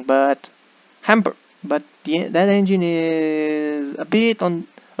that thing, but that engine is a bit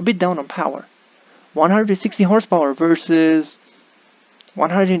down on power. 160 horsepower versus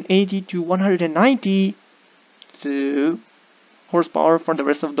 180 to 190 horsepower for the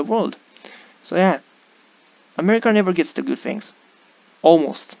rest of the world. So yeah, America never gets the good things.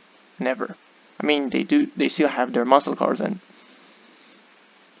 Almost never. I mean, they still have their muscle cars and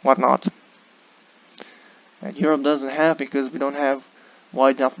whatnot. And Europe doesn't have, because we don't have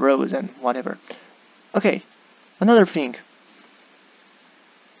wide enough roads and whatever. Okay, another thing.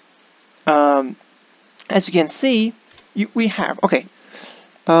 As you can see, we have, okay,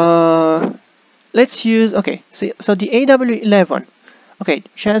 let's use, okay, so the AW11, okay,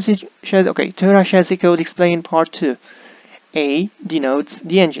 chassis, okay, Toyota chassis code explained part 2. A denotes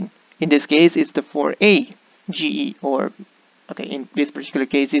the engine. In this case, it's the 4A GE, or, okay, in this particular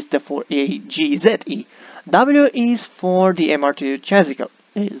case, it's the 4A GZE. W is for the MR2 chassis code.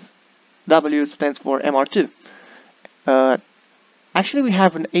 W stands for MR2. Actually, we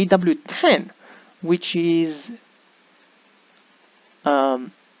have an AW10, which is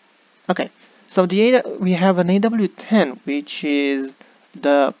okay. So we have an AW10, which is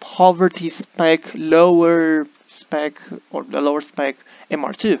the poverty spec, lower spec, or the lower spec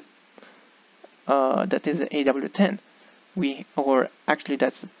MR2. That is an AW10. Or actually,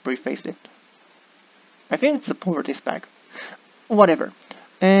 that's pre-facelift. I think it's the poverty spec. Whatever.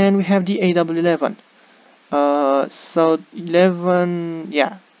 And we have the AW11. So 11,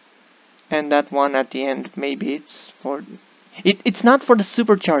 yeah. And that one at the end, maybe it's for... It's not for the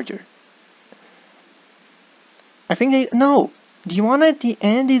supercharger. I think no. The one at the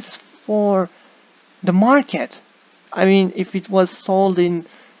end is for the market. I mean, if it was sold in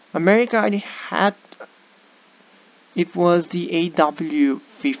America, it had... It was the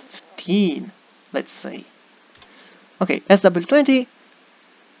AW15, let's say. Okay, SW20,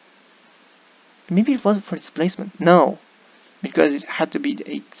 maybe it was for displacement. No, because it had to be the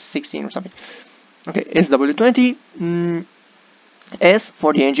A16 or something. Okay, SW20, S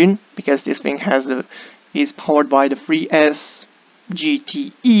for the engine, because this thing is powered by the 3S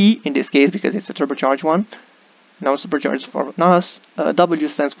GTE in this case, because it's a turbocharged one. No supercharged for NAS. W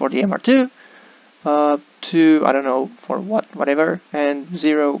stands for the MR2. 2, I don't know for whatever, and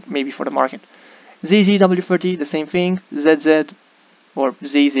 0 maybe for the market. ZZW30, the same thing. ZZ or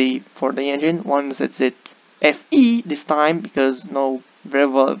ZZ for the engine. 1ZZFE this time, because no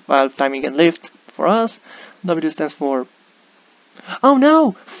variable valve timing and lift for us. W stands for, oh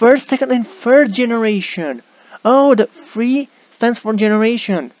no, first, second, and third generation. Oh, the 3 stands for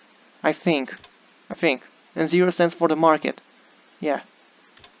generation, I think, and 0 stands for the market. Yeah.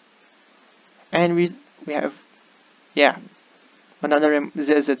 And we have, yeah, another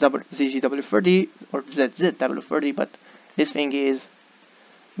ZZW30 or ZZW30, but this thing is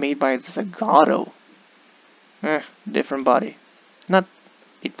made by Zagato. Different body, not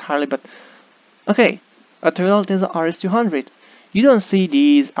entirely, but okay. A Toyota Altezza RS200. You don't see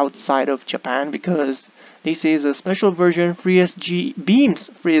these outside of Japan because this is a special version 3SG beams,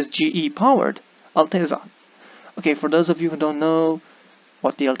 3SGE powered Altezza. Okay, for those of you who don't know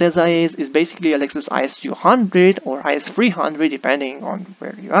what the Altezza is basically a Lexus IS200 or IS300 depending on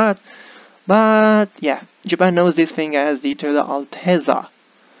where you're at. But yeah, Japan knows this thing as the Toyota Altezza,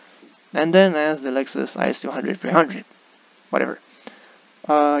 and then as the Lexus IS200 300, whatever.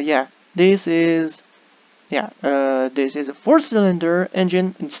 Yeah, this is a 4-cylinder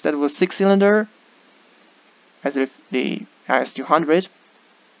engine instead of a 6-cylinder, as if the IS200.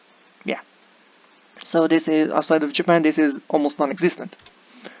 Yeah. So this is, outside of Japan, this is almost non-existent.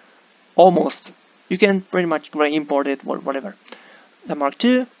 Almost. You can pretty much import it or whatever. The Mark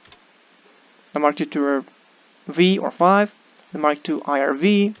II, the Mark II Tourer V or 5, the Mark II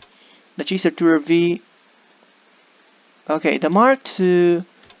IRV, the Chaser Tourer V. Okay, the Mark II,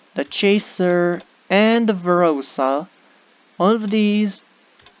 the Chaser, and the Verosa, all of these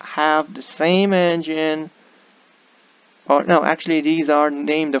have the same engine. Or no, actually these are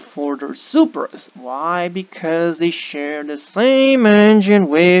named the Ford Supras. Why? Because they share the same engine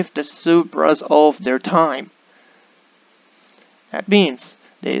with the Supras of their time. That means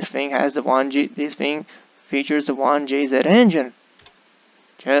this thing has the this thing features the 1JZ engine.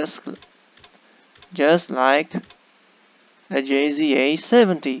 Just like the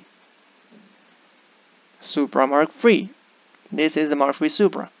JZA70 Supra Mark III. This is the Mark III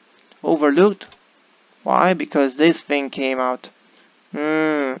Supra. Overlooked. Why? Because this thing came out.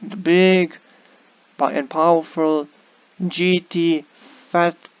 The big and powerful GT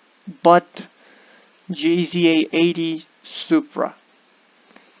fat butt JZA80 Supra.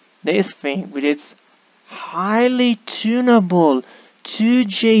 This thing with its highly tunable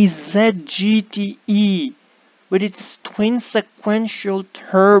 2JZ GTE with its twin sequential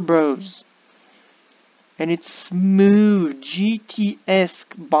turbos and its smooth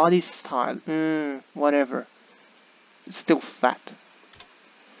GT-esque body style, whatever, it's still fat.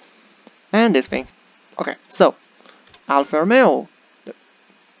 And this thing. Okay, so Alfa Romeo.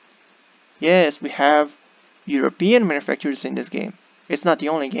 Yes, we have European manufacturers in this game. It's not the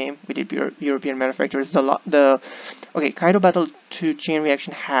only game we did European manufacturers. Okay, Kaido Battle 2 Chain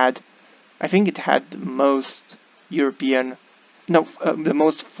Reaction had, I think it had the most European, no, the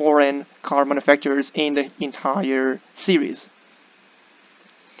most foreign car manufacturers in the entire series.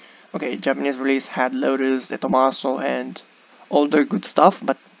 Okay, Japanese release had Lotus, De Tomaso, and all the good stuff,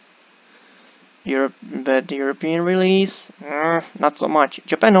 but the European release, not so much.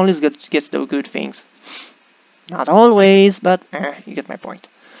 Japan always gets the good things. Not always, but you get my point.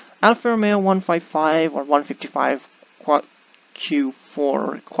 Alfa Romeo 155 or 155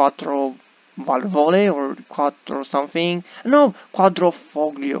 Q4 Quattro Valvole or Quattro something. No,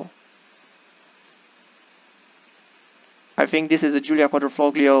 Quadrifoglio. I think this is a Giulia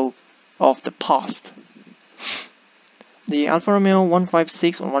Quadrifoglio of the past. The Alfa Romeo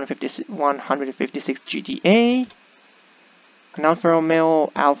 156 or 156 GTA. An Alfa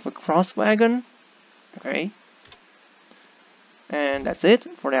Romeo Alpha Crosswagon. Okay. And that's it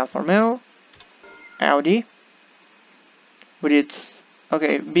for the Alfa Romeo. Audi. With its,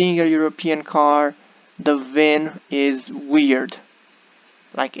 okay, being a European car, the VIN is weird.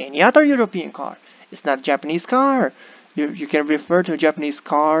 Like any other European car. It's not a Japanese car. You can refer to a Japanese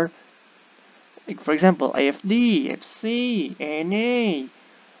car, like for example, AFD, FC, NA,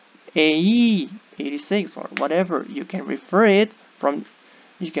 AE, 86 or whatever. You can refer it from,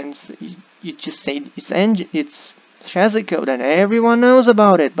 you just say its engine, its chassis code and everyone knows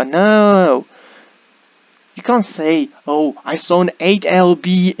about it, but no. You can't say, oh, I saw an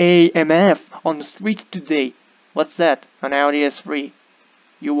 8LBAMF on the street today. What's that? An Audi S3.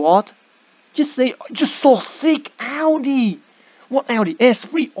 You what? Just say, I just saw sick Audi. What Audi?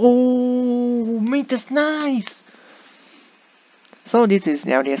 S3. Oh, mate, that's nice. So this is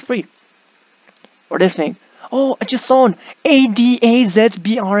the Audi S3. Or this thing. Oh, I just saw an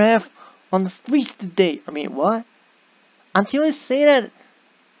ADAZBRF on the streets today. I mean, what? Until you say that,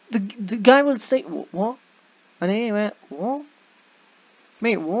 the guy will say, what? And anyway, what?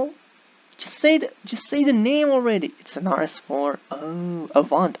 Mate, what? Just say the name already. It's an RS4. Oh,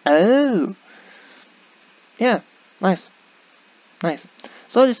 Avant. Oh, yeah, nice.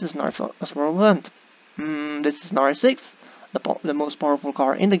 So this is an RS4 Avant. This is an RS6, the most powerful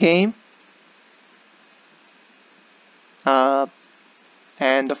car in the game.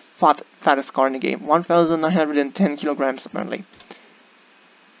 And the fattest car in the game, 1,910 kilograms apparently.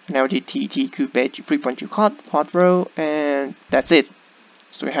 An Audi TT Coupe 3.2 quattro, and that's it.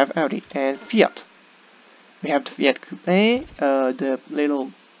 So we have Audi and Fiat. We have the Fiat Coupe, the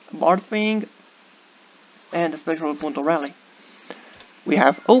little bar thing, and the Special Punto Rally. We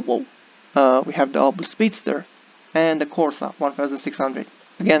have Opel. We have the Opel Speedster and the Corsa 1600.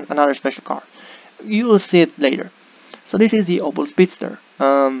 Again, another special car. You will see it later. So this is the Opel Speedster,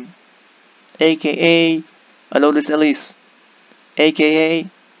 aka a Lotus Elise, aka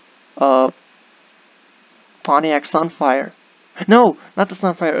Pontiac Sunfire. No, not the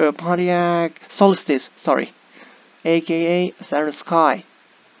Sunfire, Pontiac Solstice, sorry. AKA Saturn Sky.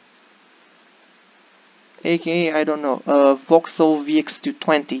 AKA, I don't know, Vauxhall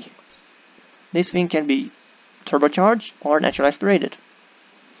VX220. This thing can be turbocharged or naturally aspirated.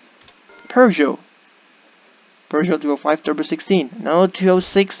 Peugeot 205 Turbo 16. No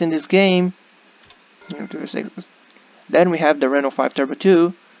 206 in this game. No 206. Then we have the Renault 5 Turbo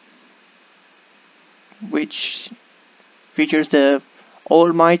 2, which features the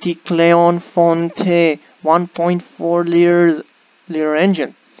almighty Cleon Fonte 1.4 liter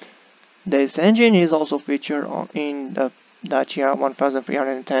engine. This engine is also featured in the Dacia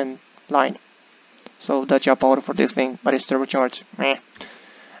 1310 line. So Dacia power for this thing, but it's turbocharged. Meh.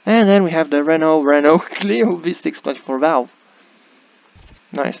 And then we have the Renault Clio V6 24 valve.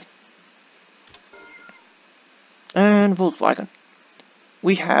 Nice. And Volkswagen.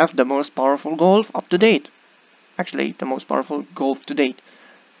 We have the most powerful Golf up to date. Actually, the most powerful Golf to date.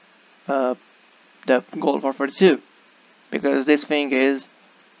 The Golf R32. Because this thing is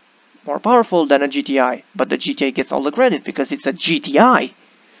more powerful than a GTI. But the GTI gets all the credit because it's a GTI.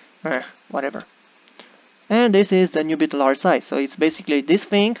 Whatever. And this is the new Beetle RSI. So it's basically this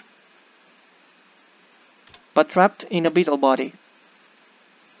thing, but trapped in a Beetle body.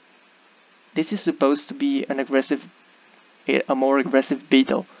 This is supposed to be an a more aggressive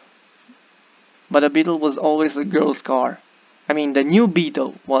Beetle. But the Beetle was always a girl's car. I mean, the new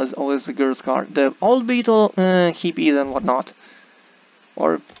Beetle was always a girl's car. The old Beetle, hippies and whatnot.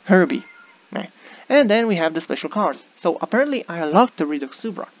 Or Herbie. And then we have the special cars. So apparently I unlocked the Redux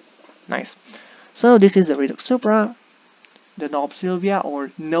Supra. Nice. So this is the Redux Supra, the Nob Silvia, or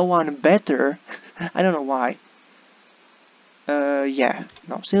No One Better. I don't know why. Yeah,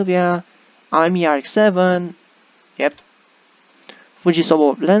 Nob Silvia, AMI RX-7, yep.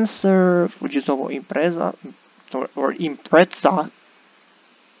 Fujisobo Lancer, Fujisobo Impreza, or Impreza.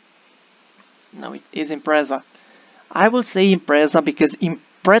 No, it is Impreza. I will say Impreza because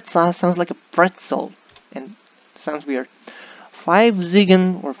Impreza sounds like a pretzel, and sounds weird. 5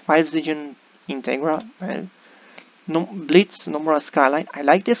 Zigen Integra, Blitz Nomura Skyline. I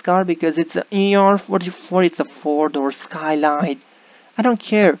like this car because it's an ER44, it's a 4-door Skyline. I don't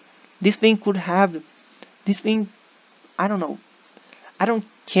care. This thing could have, I don't know. I don't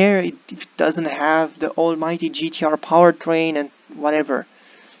care if it doesn't have the almighty GTR powertrain and whatever.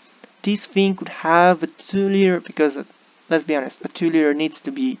 This thing could have a 2-liter, because let's be honest, a 2-liter needs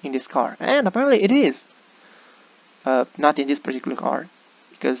to be in this car. And apparently it is. Not in this particular car,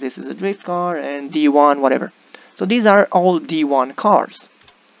 because this is a drift car and D1 whatever. So these are all D1 cars.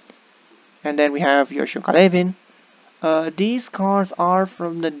 And then we have Yoshioka Levin. These cars are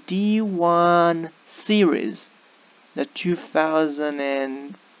from the D1 series, the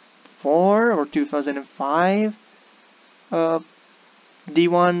 2004 or 2005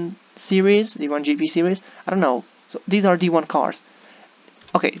 D1 series, D1 GP series. I don't know. So these are D1 cars.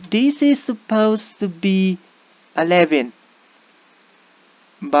 Okay, this is supposed to be 11,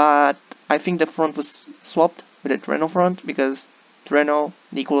 but I think the front was swapped with the Renault front, because Renault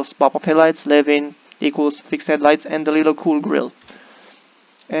equals pop-up headlights, Levin equals fixed headlights and the little cool grille.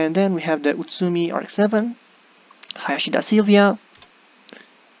 And then we have the Utsumi RX-7, Hayashida Sylvia,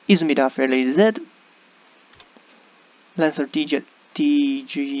 Izumida Fairlady Z, Lancer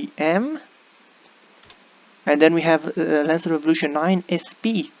TGM, and then we have Lancer Revolution 9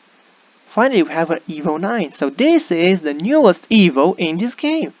 SP. Finally, we have an Evo 9. So this is the newest Evo in this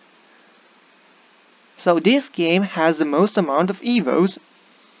game. So this game has the most amount of Evos.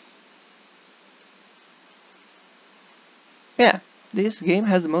 Yeah, this game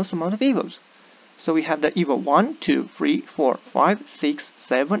has the most amount of Evos. So we have the Evo 1, 2, 3, 4, 5, 6,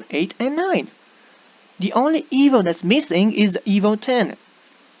 7, 8, and 9. The only Evo that's missing is the Evo 10.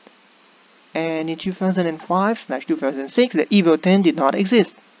 And in 2005/2006, the Evo 10 did not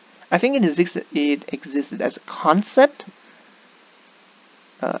exist. I think it existed as a concept,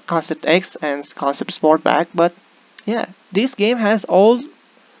 Concept X and Concept Sportback, but yeah, this game has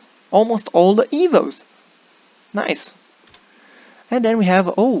almost all the Evos. Nice. And then we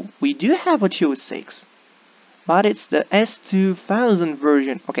have, we do have a 206, but it's the S2000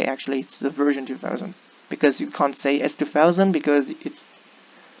 version. Okay, actually it's the version 2000, because you can't say S2000 because it's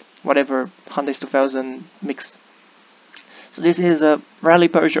whatever Hyundai 2000 mix. So this is a Rally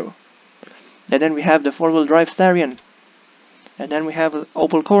Peugeot. And then we have the four-wheel drive Starion. And then we have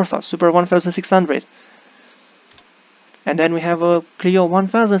Opel Corsa Super 1600. And then we have a Clio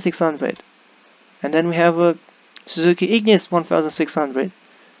 1600. And then we have a Suzuki Ignis 1600.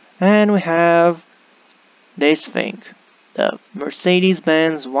 And we have this thing, the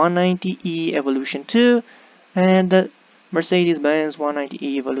Mercedes-Benz 190e Evolution 2 and the Mercedes-Benz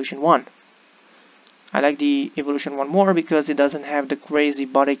 190e Evolution 1. I like the Evolution 1 more because it doesn't have the crazy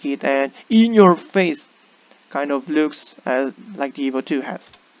body kit and in-your-face kind of looks like the Evo 2 has.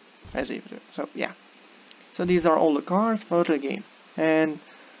 So yeah. So these are all the cars for the game. And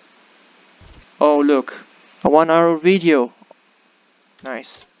oh look, a 1-hour video.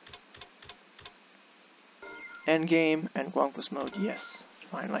 Nice. Endgame and conquest mode. Yes,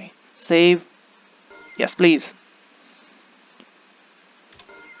 finally. Save. Yes, please.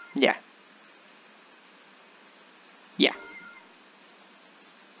 Yeah. Yeah.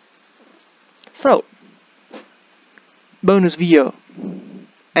 So, bonus video.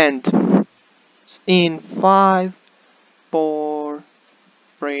 And in 5, 4,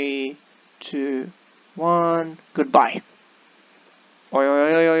 3, 2, 1. Goodbye. Oi,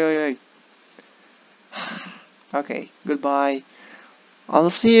 oi, oi, oi, oi, oi. Okay, goodbye. I'll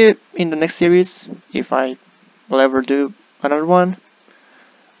see you in the next series if I will ever do another one.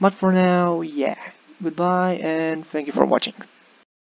 But for now, yeah. Goodbye and thank you for watching.